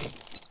 wrong thing.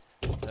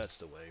 That's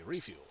the way.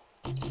 Refuel.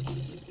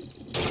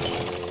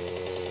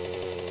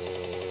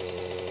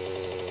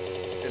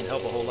 Didn't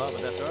help a whole lot,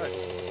 but that's alright.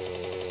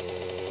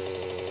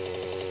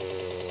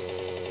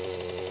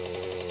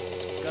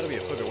 There's got to be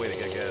a quicker way to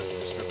get gas than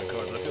just stripping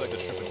cars. I feel like the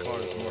stripping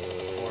cars is more for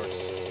the parts.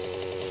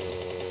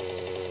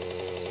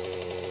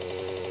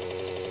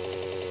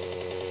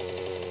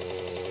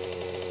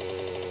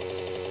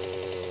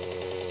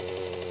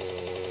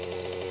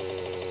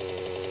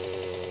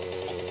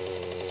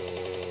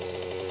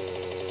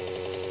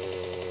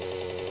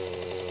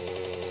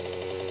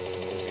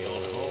 Mosey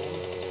on home.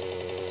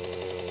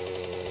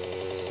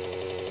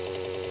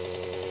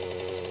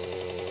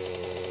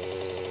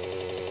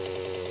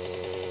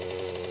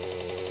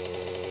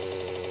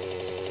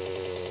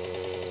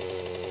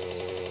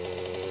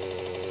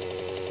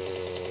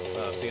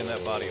 Seeing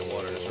that body of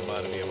water just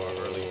reminded me of our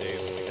early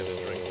days when we had to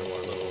drink from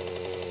our little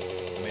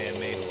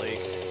man-made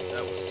lake.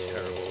 That was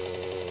terrible.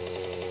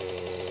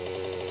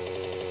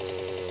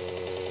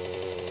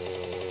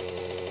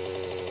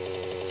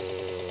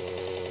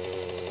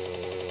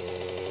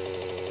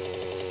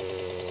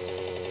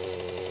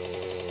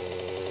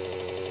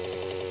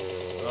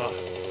 Ugh.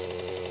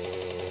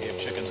 I gave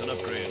chickens an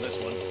upgrade in this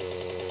one.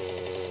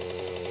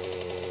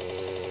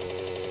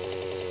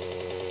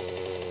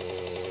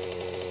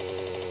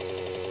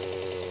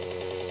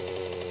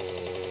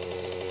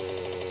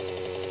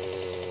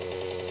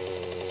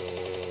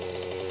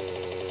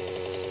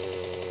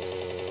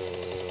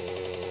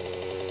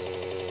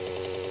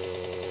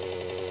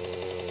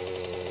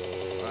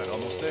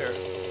 Almost there.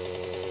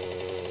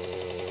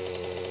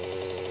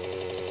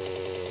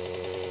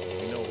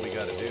 We know what we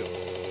gotta do.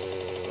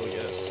 Oh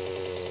yes.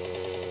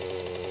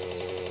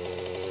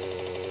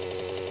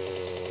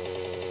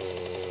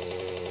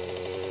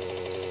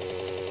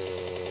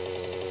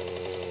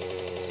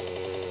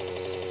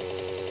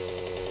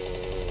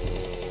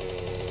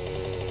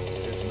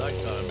 It's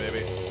nighttime,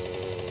 baby.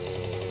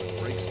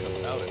 Freaks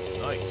come out at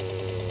night.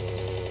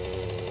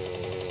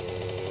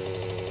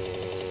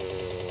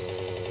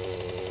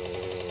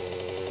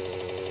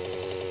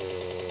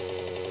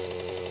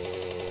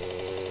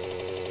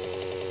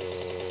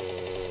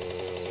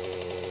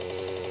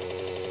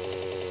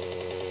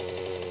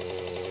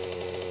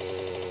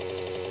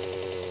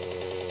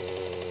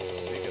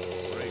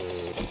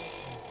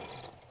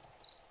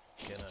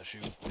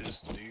 Shoot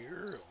this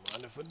deer,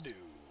 mind if I do.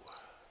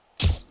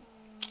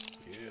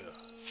 Yeah.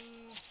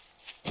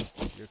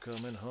 You're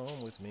coming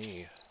home with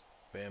me,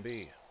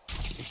 Bambi.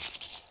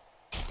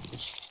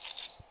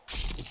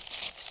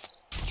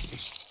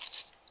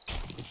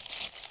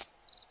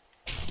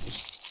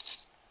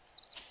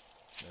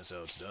 That's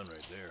how it's done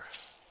right there.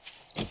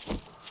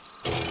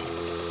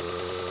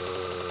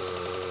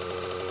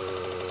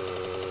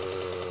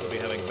 We'll be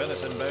having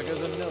venison burgers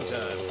in no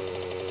time.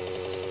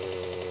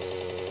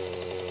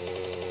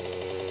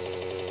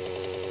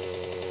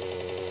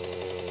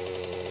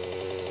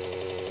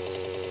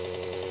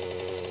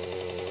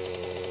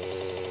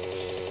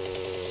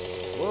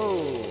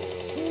 Whoa!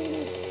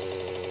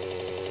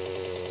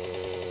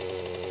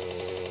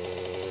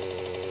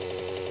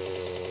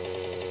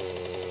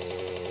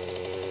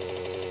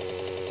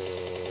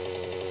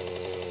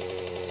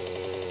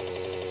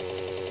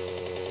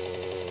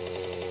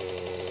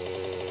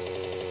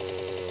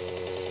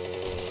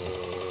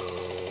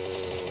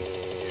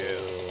 Yeah.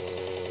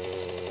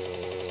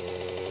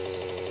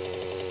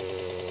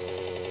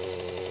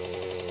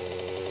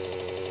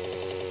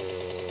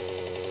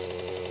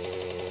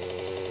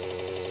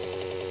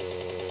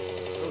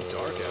 So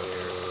dark out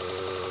here.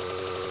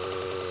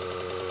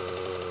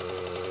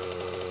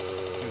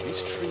 Dude,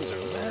 these trees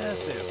are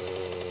massive.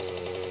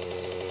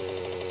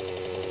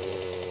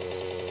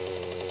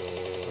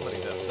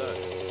 Somebody's outside.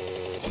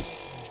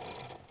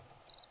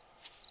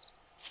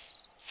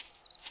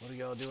 What are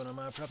y'all doing on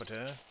my property?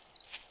 Is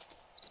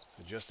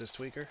it just this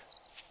tweaker?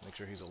 Make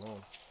sure he's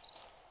alone.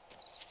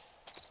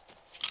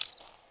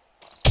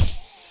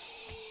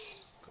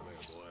 Come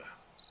here, boy.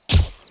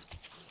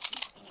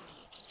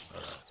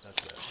 Alright,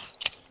 that's that.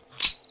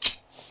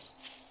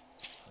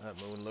 That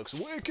moon looks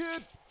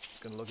wicked! It's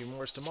gonna look even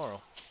worse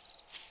tomorrow.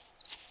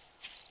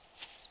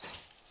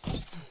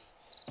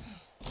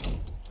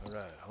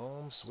 Alright,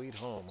 home sweet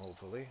home,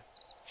 hopefully.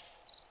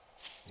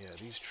 Yeah,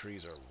 these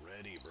trees are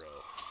ready,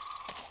 bro.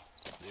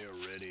 They're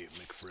ready,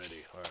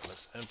 McFreddy. Alright,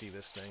 let's empty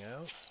this thing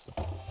out.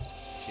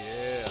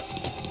 Yeah!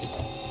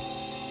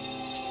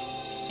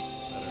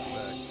 Matter of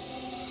fact.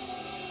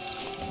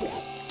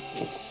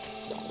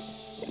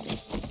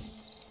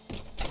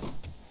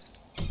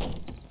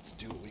 Let's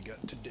do what we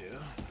got to do.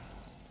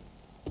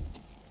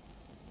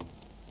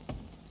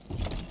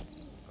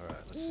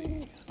 Alright, let's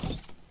see.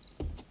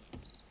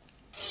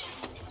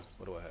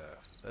 What do I have?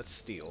 That's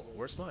steel.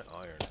 Where's my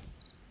iron?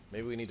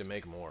 Maybe we need to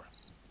make more.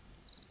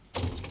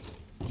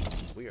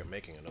 we are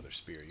making another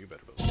spear. You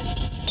better believe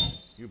it.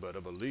 You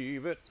better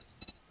believe it.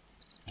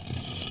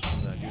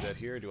 Can I do that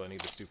here? Do I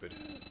need the stupid...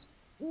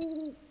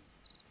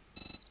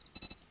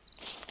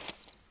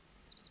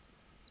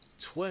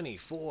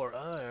 24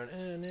 iron.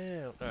 Oh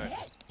no. Alright.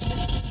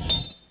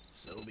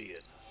 So be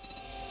it.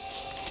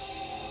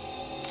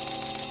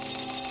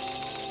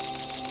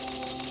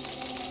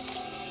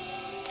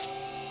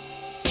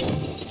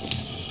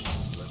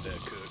 Just let that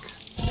cook.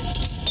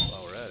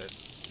 While we're at it,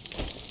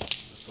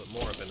 let's put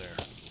more up in there.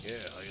 Yeah,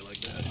 how you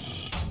like that?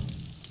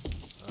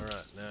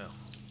 Alright, now.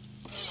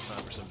 It's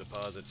time for some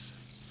deposits.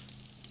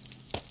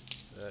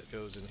 That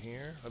goes in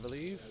here, I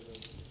believe.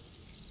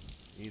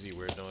 Easy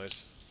weird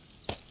noise.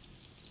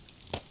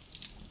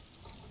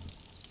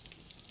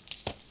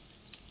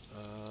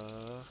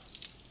 A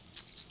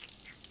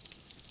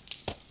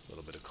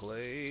little bit of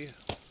clay.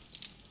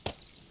 I'll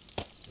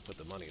put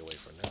the money away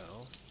for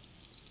now.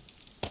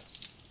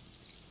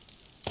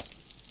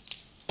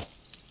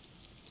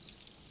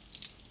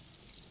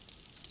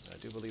 I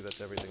do believe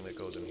that's everything that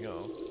goes in here.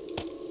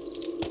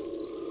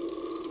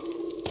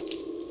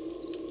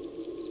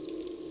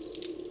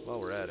 While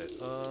we're at it,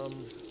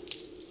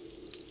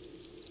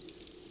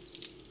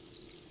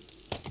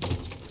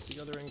 what's the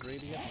other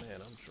ingredient?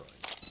 Man, I'm trying.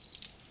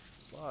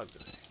 Fog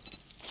today.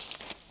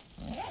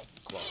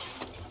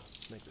 Cloth.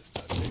 Let's make this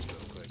duct tape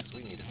real quick, because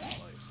we need it in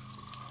life.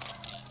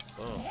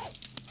 Boom.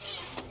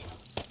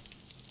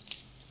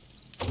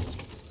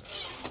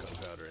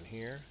 Gunpowder in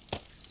here.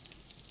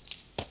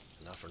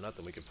 And not for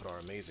nothing, we could put our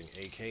amazing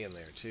AK in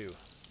there, too.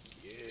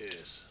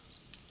 Yes.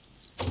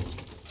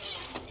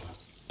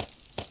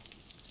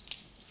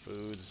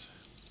 Foods.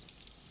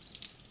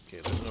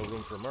 Okay, there's no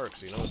room for mercs,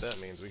 so you know what that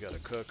means. We gotta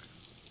cook.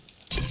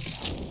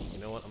 You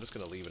know what? I'm just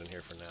going to leave it in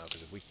here for now,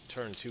 because if we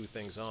turn two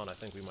things on, I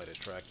think we might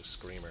attract a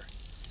screamer.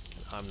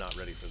 And I'm not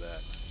ready for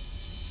that.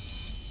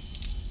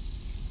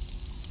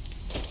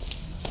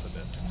 Let's put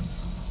that there.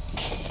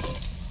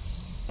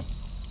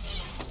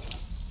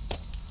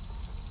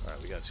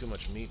 Alright, we got too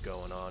much meat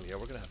going on. Yeah,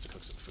 we're going to have to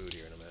cook some food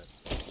here in a minute.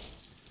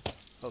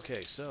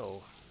 Okay,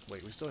 so...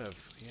 Wait, we still have...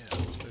 Yeah,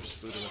 there's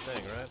food in the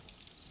thing, right?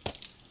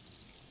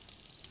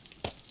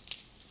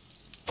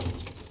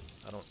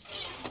 I don't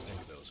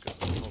think those go.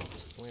 Hold on.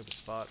 We have a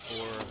spot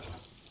for...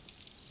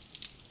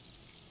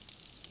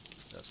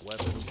 That's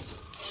weapons.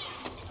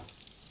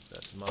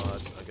 That's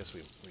mods. I guess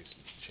we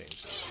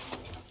changed it.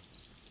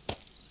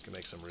 We can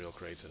make some real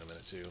crates in a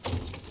minute too.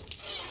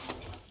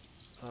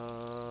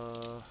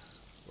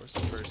 Where's the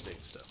first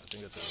aid stuff? I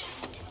think that's it.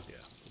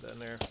 Yeah, put that in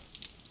there.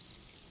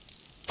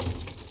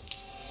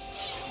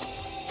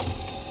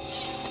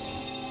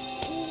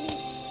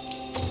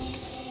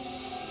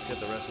 Let's get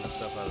the rest of the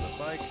stuff out of the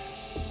bike.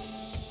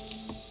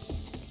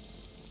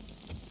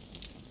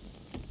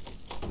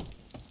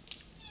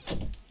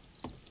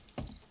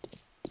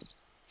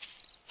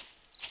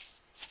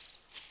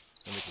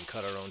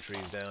 Cut our own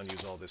trees down,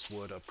 use all this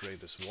wood, upgrade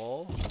this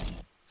wall,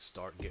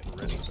 start getting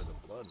ready for the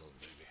blood moon,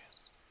 baby.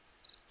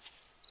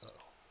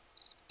 Uh-oh.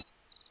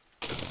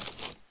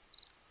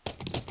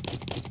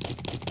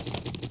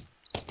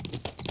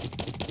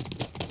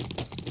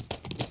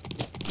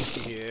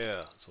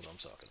 Yeah, that's what I'm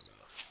talking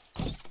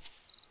about.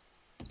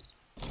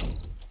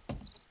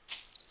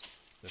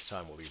 This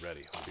time we'll be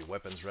ready. We'll be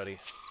weapons ready.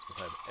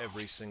 We'll have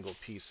every single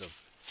piece of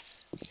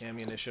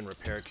ammunition,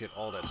 repair kit,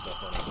 all that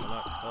stuff on us.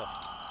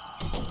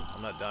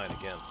 I'm not dying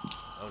again.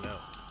 Oh no.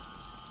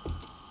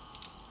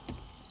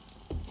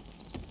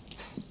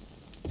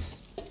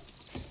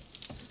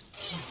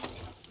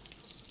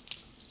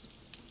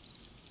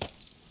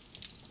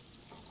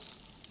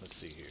 Let's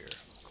see here.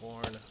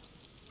 Corn.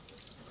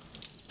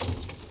 What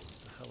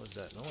the hell is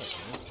that noise,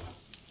 man?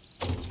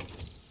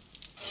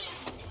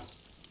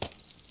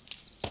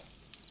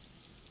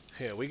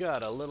 Yeah, we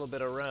got a little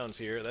bit of rounds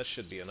here. That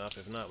should be enough.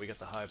 If not, we got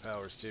the high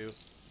powers too.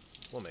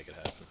 We'll make it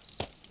happen.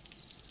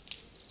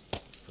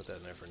 Put that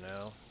in there for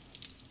now.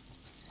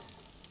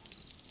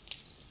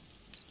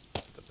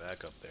 Put the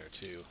back up there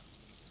too.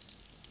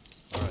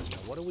 Alright, now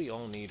what do we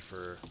all need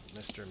for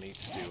Mr. Meat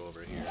Stew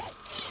over here?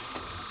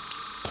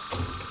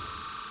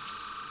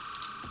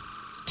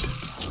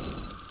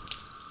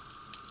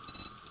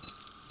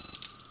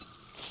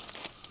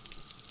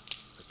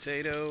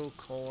 Potato,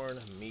 corn,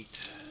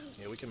 meat.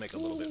 Yeah, we can make a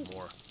little bit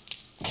more.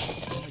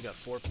 We only got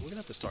 4. We're gonna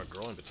have to start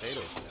growing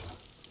potatoes now.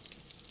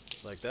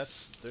 Like,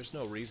 there's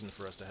no reason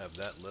for us to have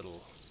that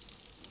little.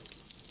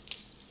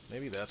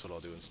 Maybe that's what I'll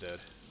do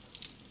instead.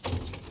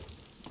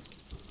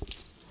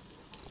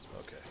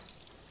 Okay.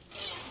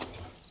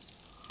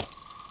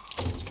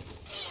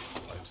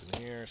 Pipes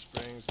in here,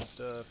 springs and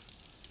stuff.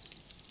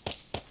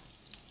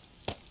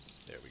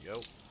 There we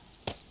go.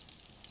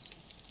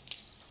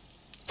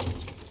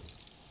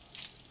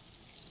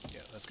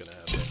 Yeah, that's gonna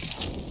have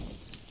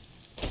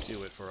it.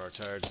 Do it for our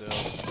tired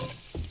cells.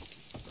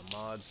 The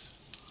mods.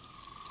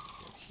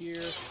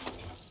 Here.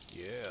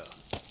 Yeah.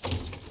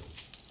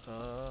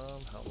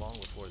 How long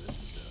before this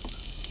is done?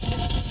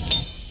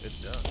 It's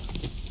done.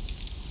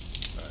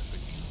 Alright,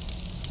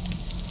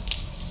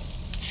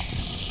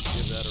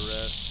 give that a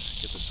rest.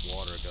 Get this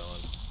water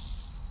going.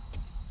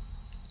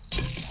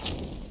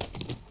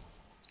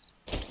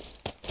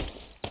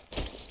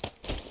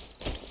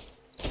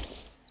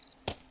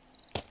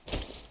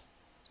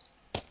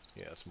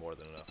 Yeah, it's more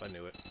than enough. I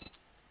knew it.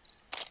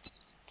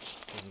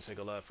 Doesn't take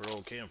a lot for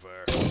old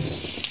campfire.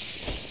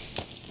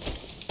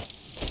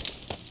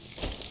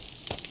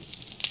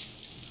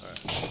 Alright,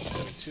 it's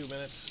gonna be 2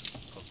 minutes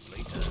of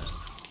playtime.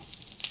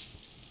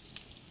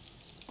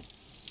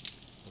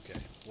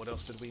 Okay, what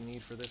else did we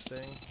need for this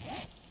thing?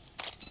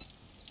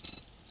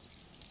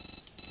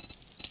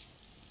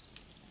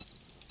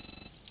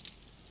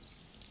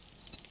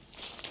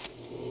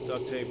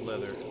 Duct tape,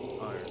 leather,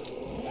 iron.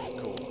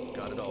 Cool,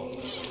 got it all.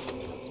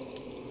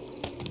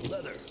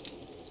 Leather,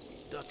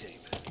 duct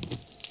tape.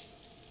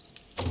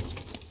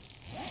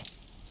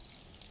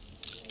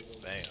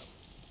 Bam.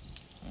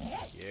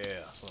 Yeah,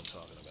 that's what I'm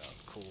talking about.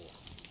 Cool.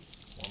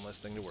 One less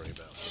thing to worry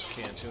about.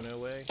 Can tuna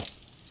away.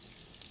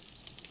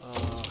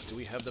 Do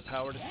we have the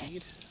power to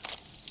seed?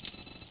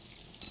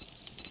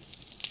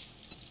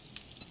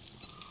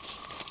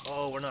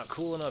 Oh, we're not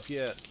cool enough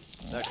yet.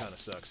 That kind of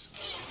sucks.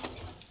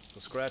 So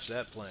scratch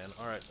that plan.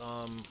 Alright,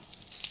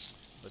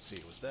 let's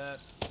see, was that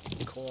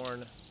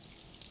corn?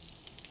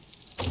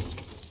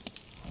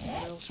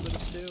 What else would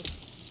this do?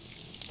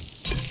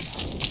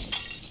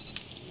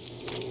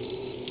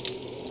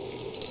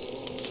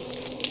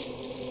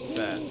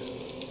 Fat.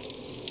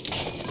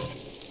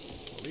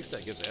 At least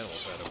that gives animal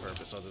fat a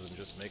purpose other than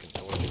just making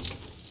torches.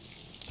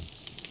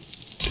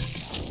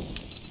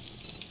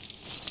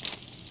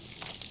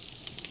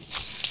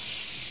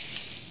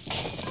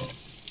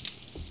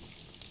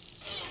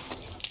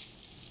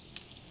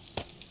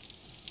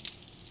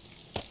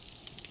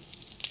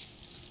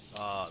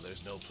 Ah,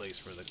 there's no place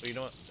for the... You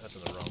know what? That's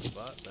in the wrong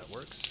spot. That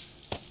works.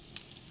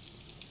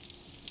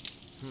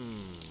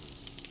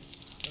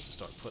 Let's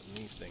start putting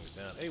these things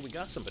down. Hey, we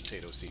got some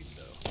potato seeds,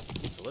 though.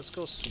 So let's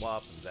go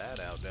swap that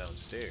out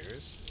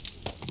downstairs.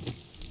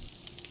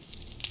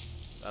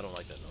 I don't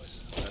like that noise.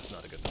 That's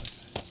not a good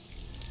noise.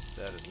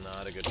 That is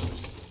not a good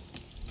noise.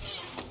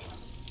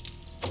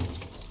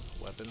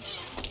 Weapons.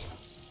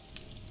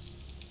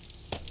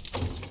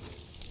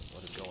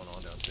 What is going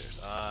on downstairs?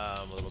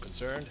 I'm a little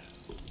concerned.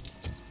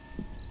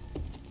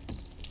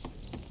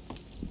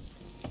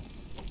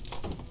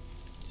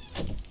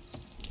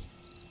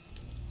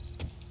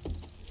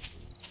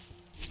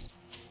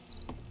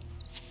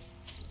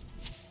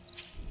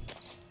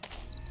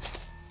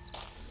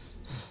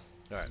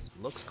 Alright,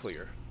 looks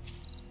clear.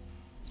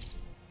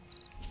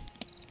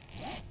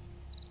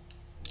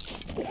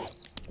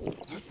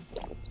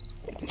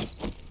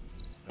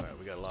 Alright,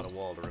 we got a lot of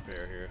wall to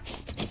repair here.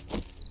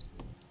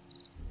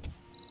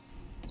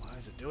 Why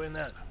is it doing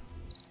that?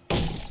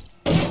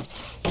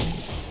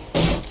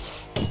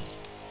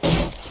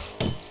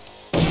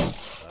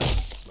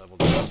 That's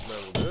leveled up,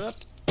 leveled up.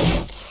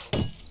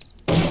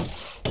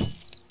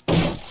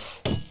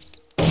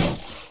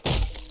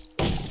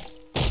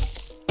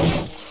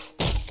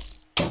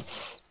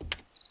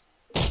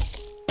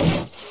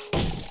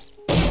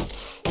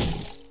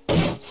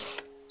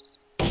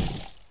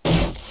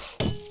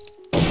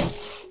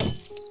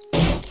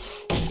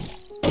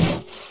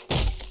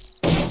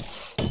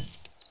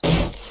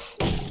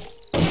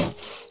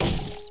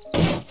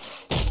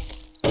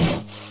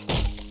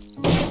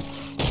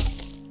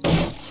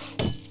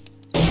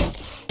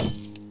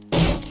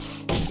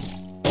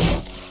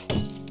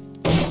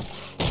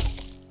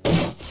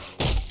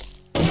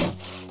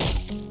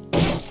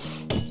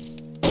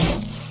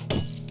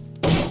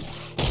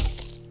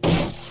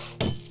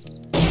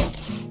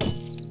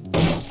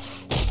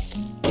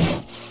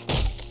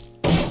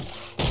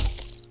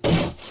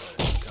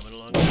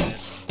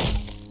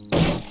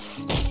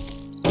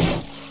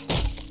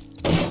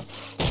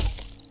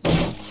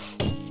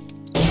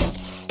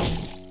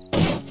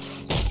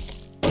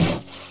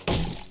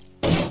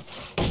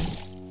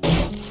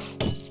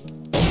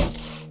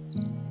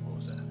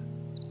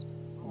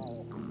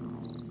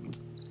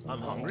 I'm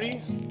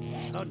hungry?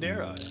 How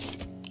dare I?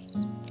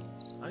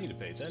 I need to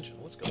pay attention.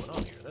 What's going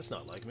on here? That's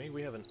not like me.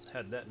 We haven't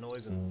had that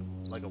noise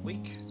in like a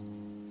week.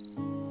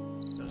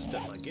 Gotta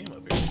step my game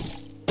up here.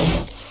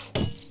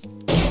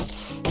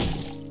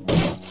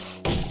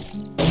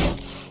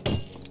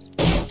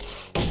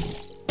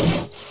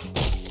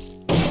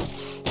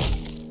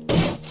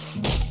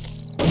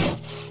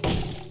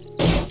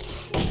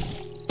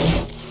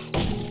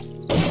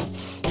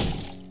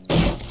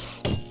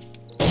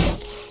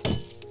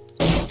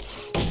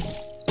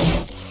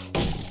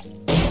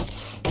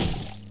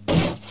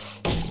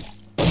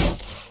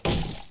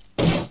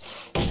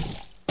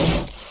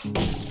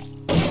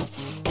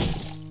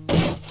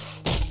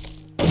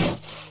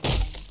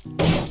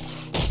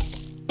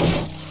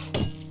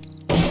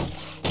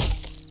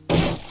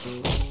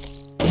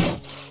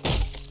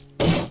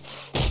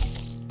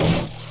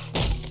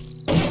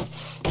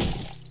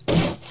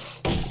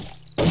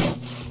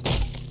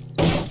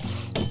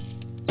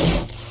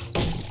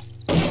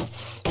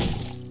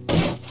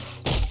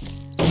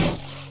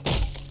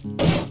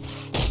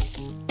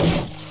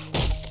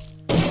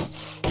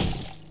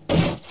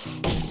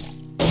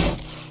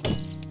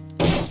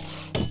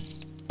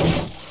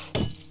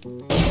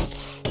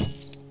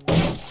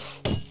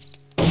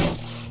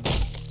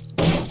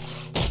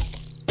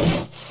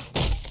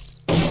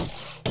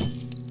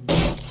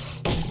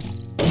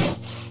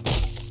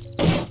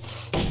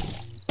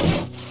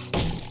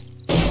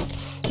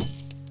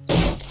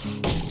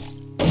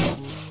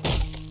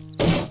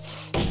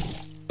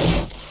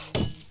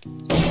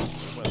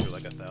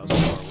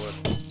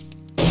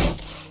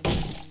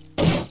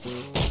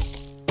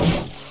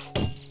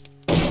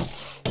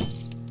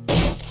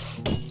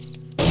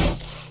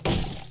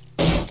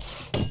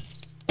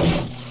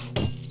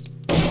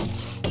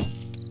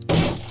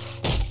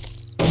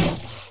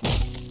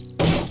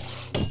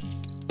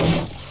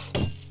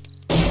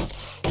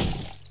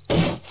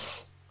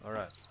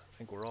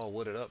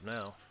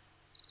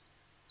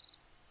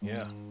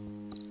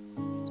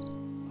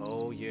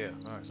 Oh yeah.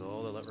 Alright, so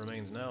all that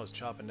remains now is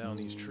chopping down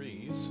these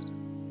trees.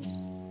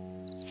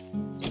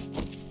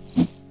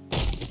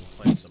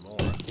 Plant some more.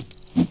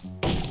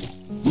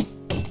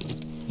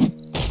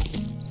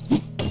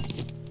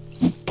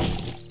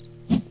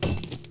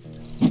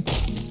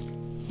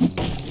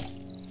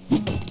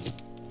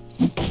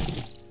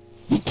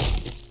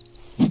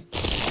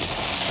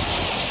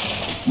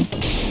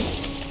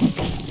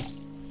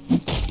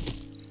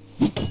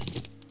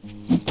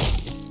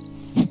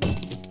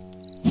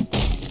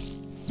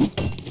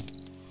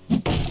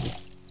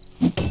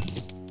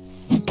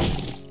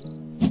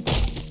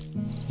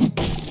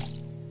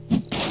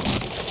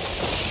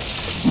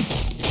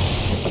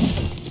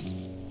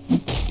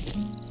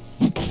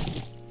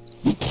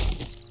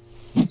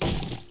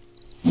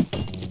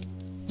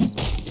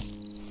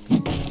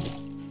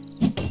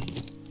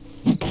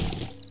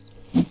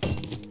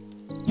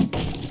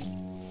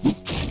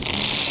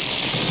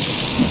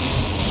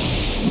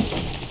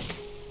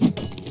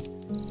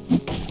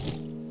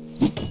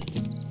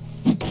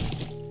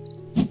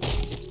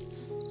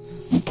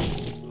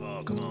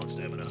 Oh, come on,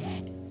 stamina.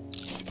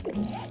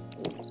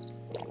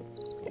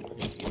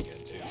 Eat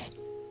again, too.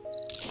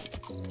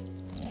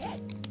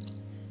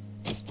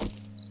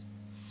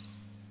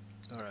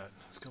 Alright,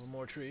 let's a couple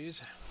more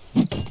trees.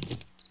 Look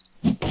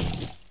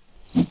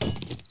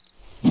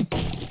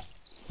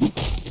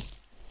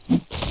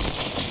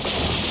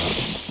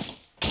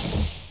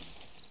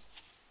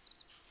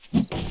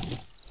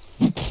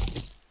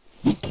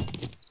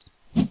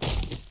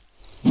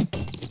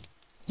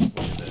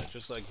at that,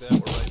 just like that, we're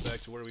right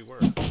back to where we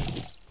were.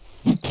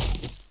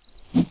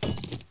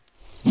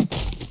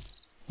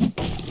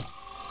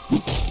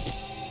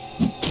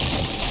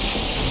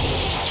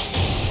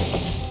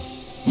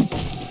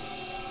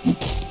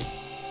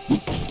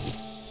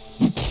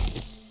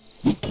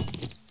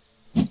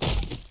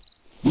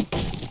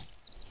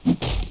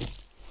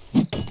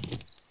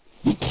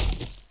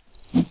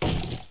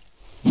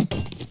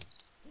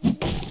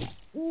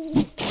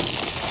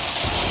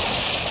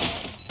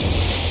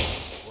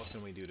 What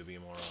can we do to be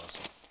more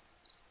awesome?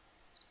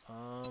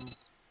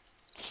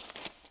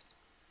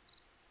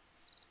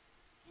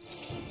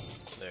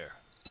 There.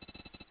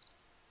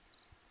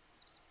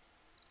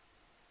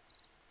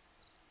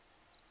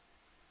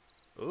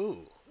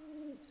 Ooh.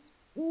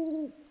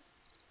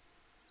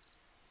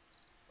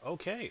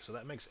 Okay, so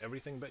that makes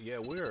everything better. Yeah,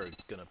 we're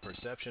gonna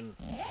perception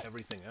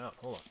everything out.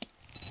 Hold on.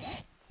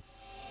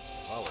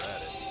 While we're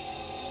at it,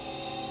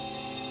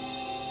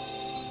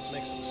 let's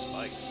make some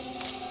spice.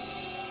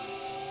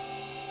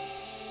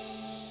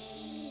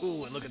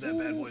 Ooh, and look at that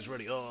bad boy's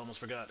ready. Oh, I almost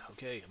forgot.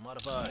 Okay,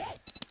 modify.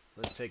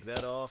 Let's take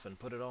that off and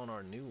put it on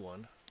our new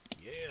one.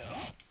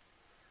 Yeah.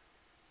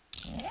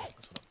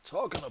 That's what I'm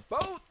talking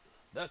about.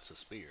 That's a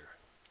spear.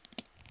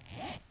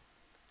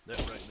 That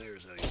right there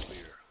is how you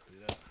spear. See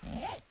that?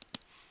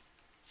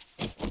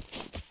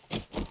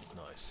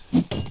 Nice.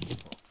 Oh,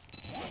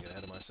 before I get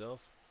ahead of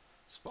myself.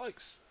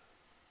 Spikes.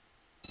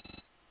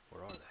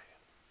 Where are they?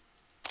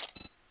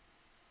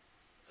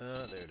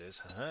 There it is.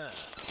 Haha.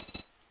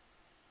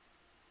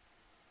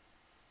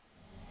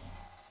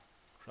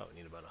 Probably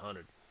need about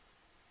 100.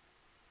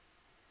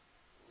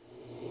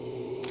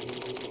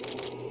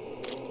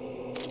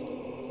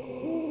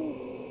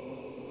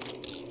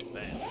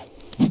 Bam.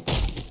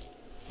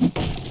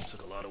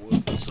 Took a lot of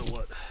wood, but so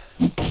what?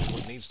 That's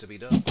what needs to be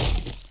done.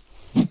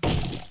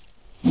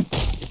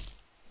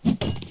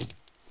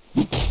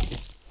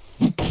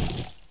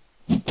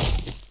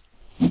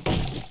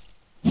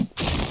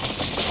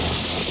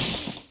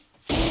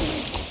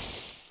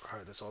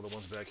 Alright, that's all the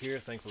ones back here.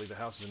 Thankfully the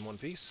house is in one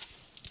piece.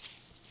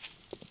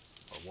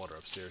 Our water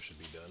upstairs should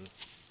be done.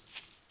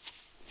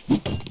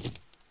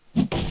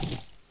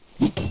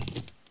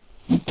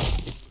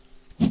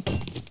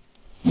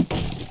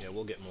 Yeah,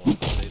 we'll get more.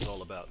 Today's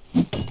all about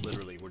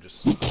literally we're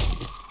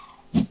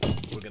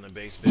gonna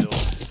base build.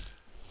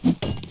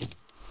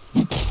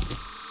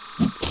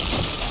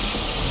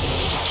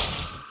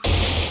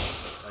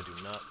 I do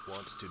not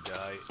want to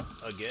die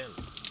again.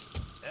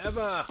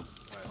 Ever!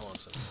 Alright, hold on a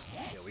second.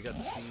 Yeah, we got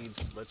the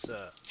seeds. Let's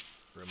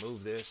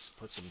remove this,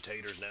 put some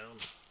taters down.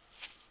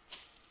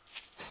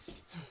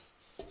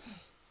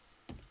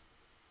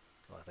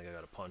 Oh, I think I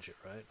gotta punch it,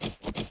 right?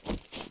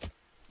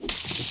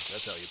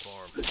 That's how you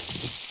farm.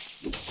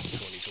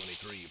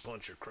 2023, you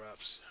punch your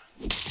crops.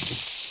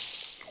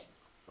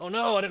 Oh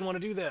no, I didn't want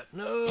to do that.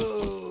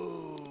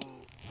 No!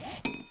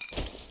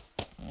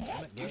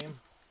 Damn it, game.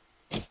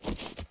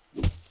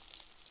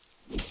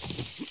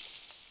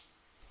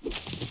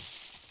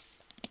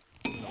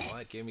 I don't know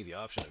why it gave me the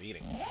option of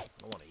eating. I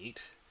don't want to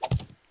eat.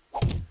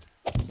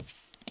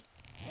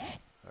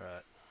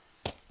 Alright.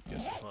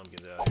 Get some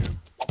pumpkins out here.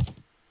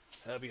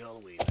 Happy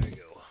Halloween. There you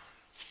go.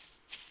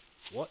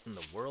 What in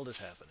the world is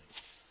happening?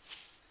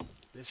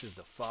 This is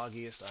the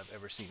foggiest I've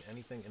ever seen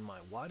anything in my...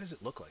 Why does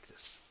it look like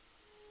this?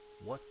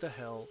 What the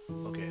hell?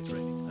 Okay, it's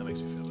raining. That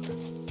makes me feel better.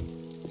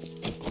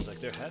 It's like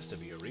there has to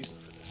be a reason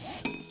for this.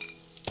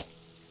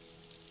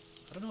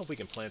 I don't know if we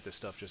can plant this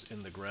stuff just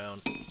in the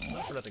ground.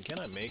 Not for nothing. Can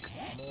I make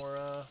more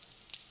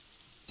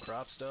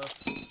crop stuff?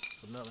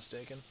 if I'm not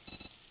mistaken.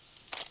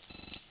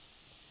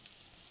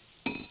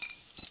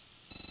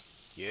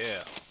 Yeah,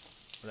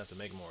 we're gonna have to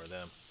make more of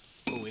them.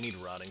 Oh, we need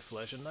rotting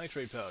flesh and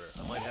nitrate powder.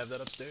 I might have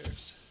that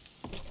upstairs.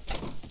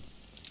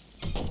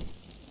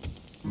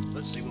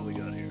 Let's see what we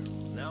got here.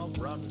 Now,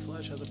 rotten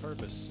flesh has a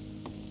purpose.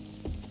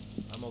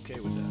 I'm okay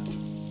with that.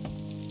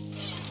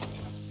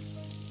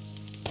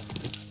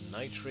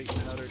 Nitrate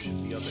powder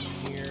should be up in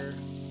here.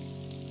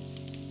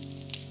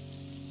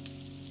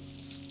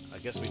 I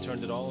guess we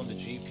turned it all into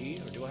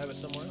GP, or do I have it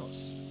somewhere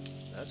else?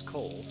 That's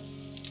coal.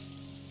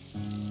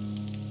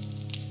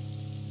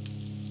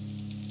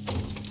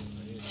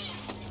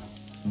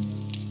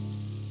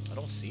 I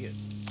don't see it.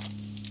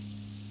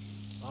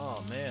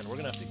 Oh man, we're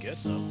gonna have to get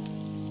some.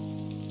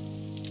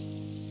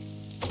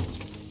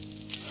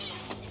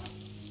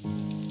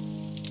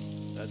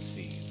 That's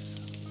seeds.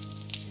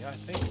 Yeah, I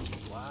think...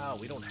 Wow,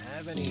 we don't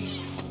have any.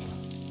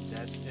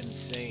 That's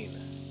insane.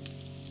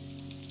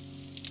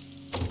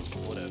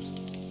 Whatevs.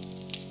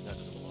 That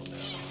doesn't belong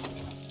there.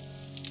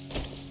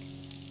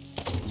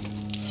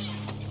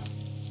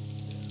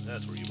 Yeah,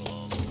 that's where you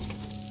belong. I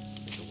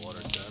think the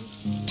water's done.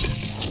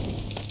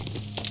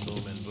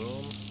 Boom and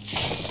boom.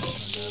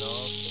 Turn that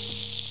off.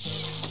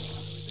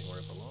 Everything where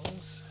it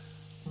belongs.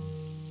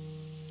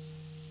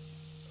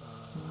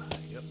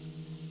 Yep.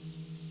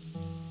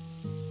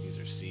 These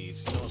are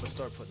seeds. You know what, let's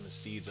start putting the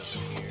seeds up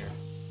in here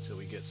until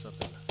we get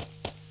something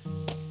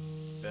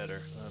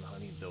better. I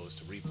need those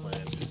to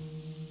replant.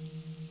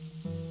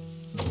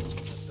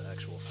 That's the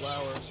actual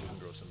flower, so we can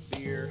grow some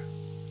beer.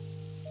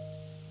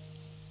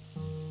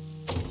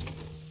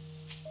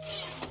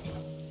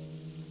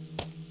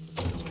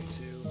 Put that away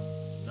too.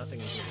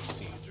 Nothing in here is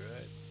seeds,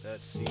 right?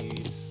 That's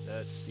seeds,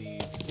 that's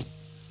seeds.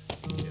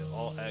 Yeah,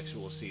 all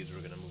actual seeds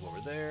we're going to move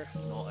over there,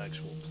 and all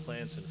actual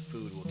plants and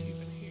food we'll keep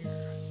in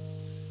here.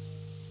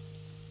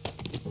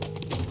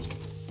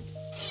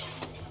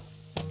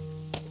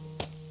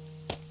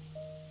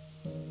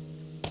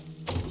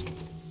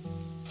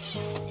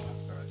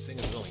 Alright, seeing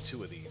as there's only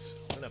 2 of these,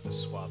 we're going to have to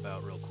swap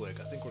out real quick.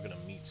 I think we're going to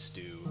meat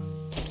stew.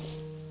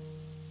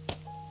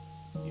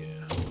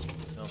 Yeah,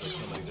 sounds like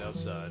somebody's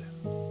outside.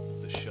 We'll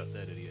have to shut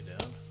that idiot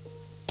down.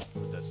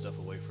 Put that stuff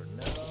away for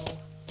now.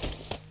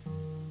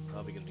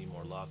 Probably going to need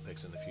more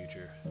lockpicks in the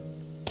future.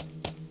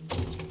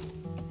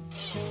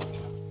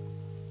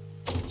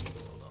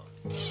 Hold on.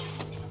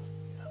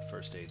 Yeah,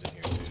 first aid's in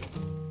here too.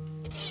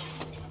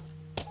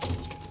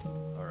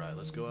 Alright,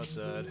 let's go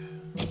outside.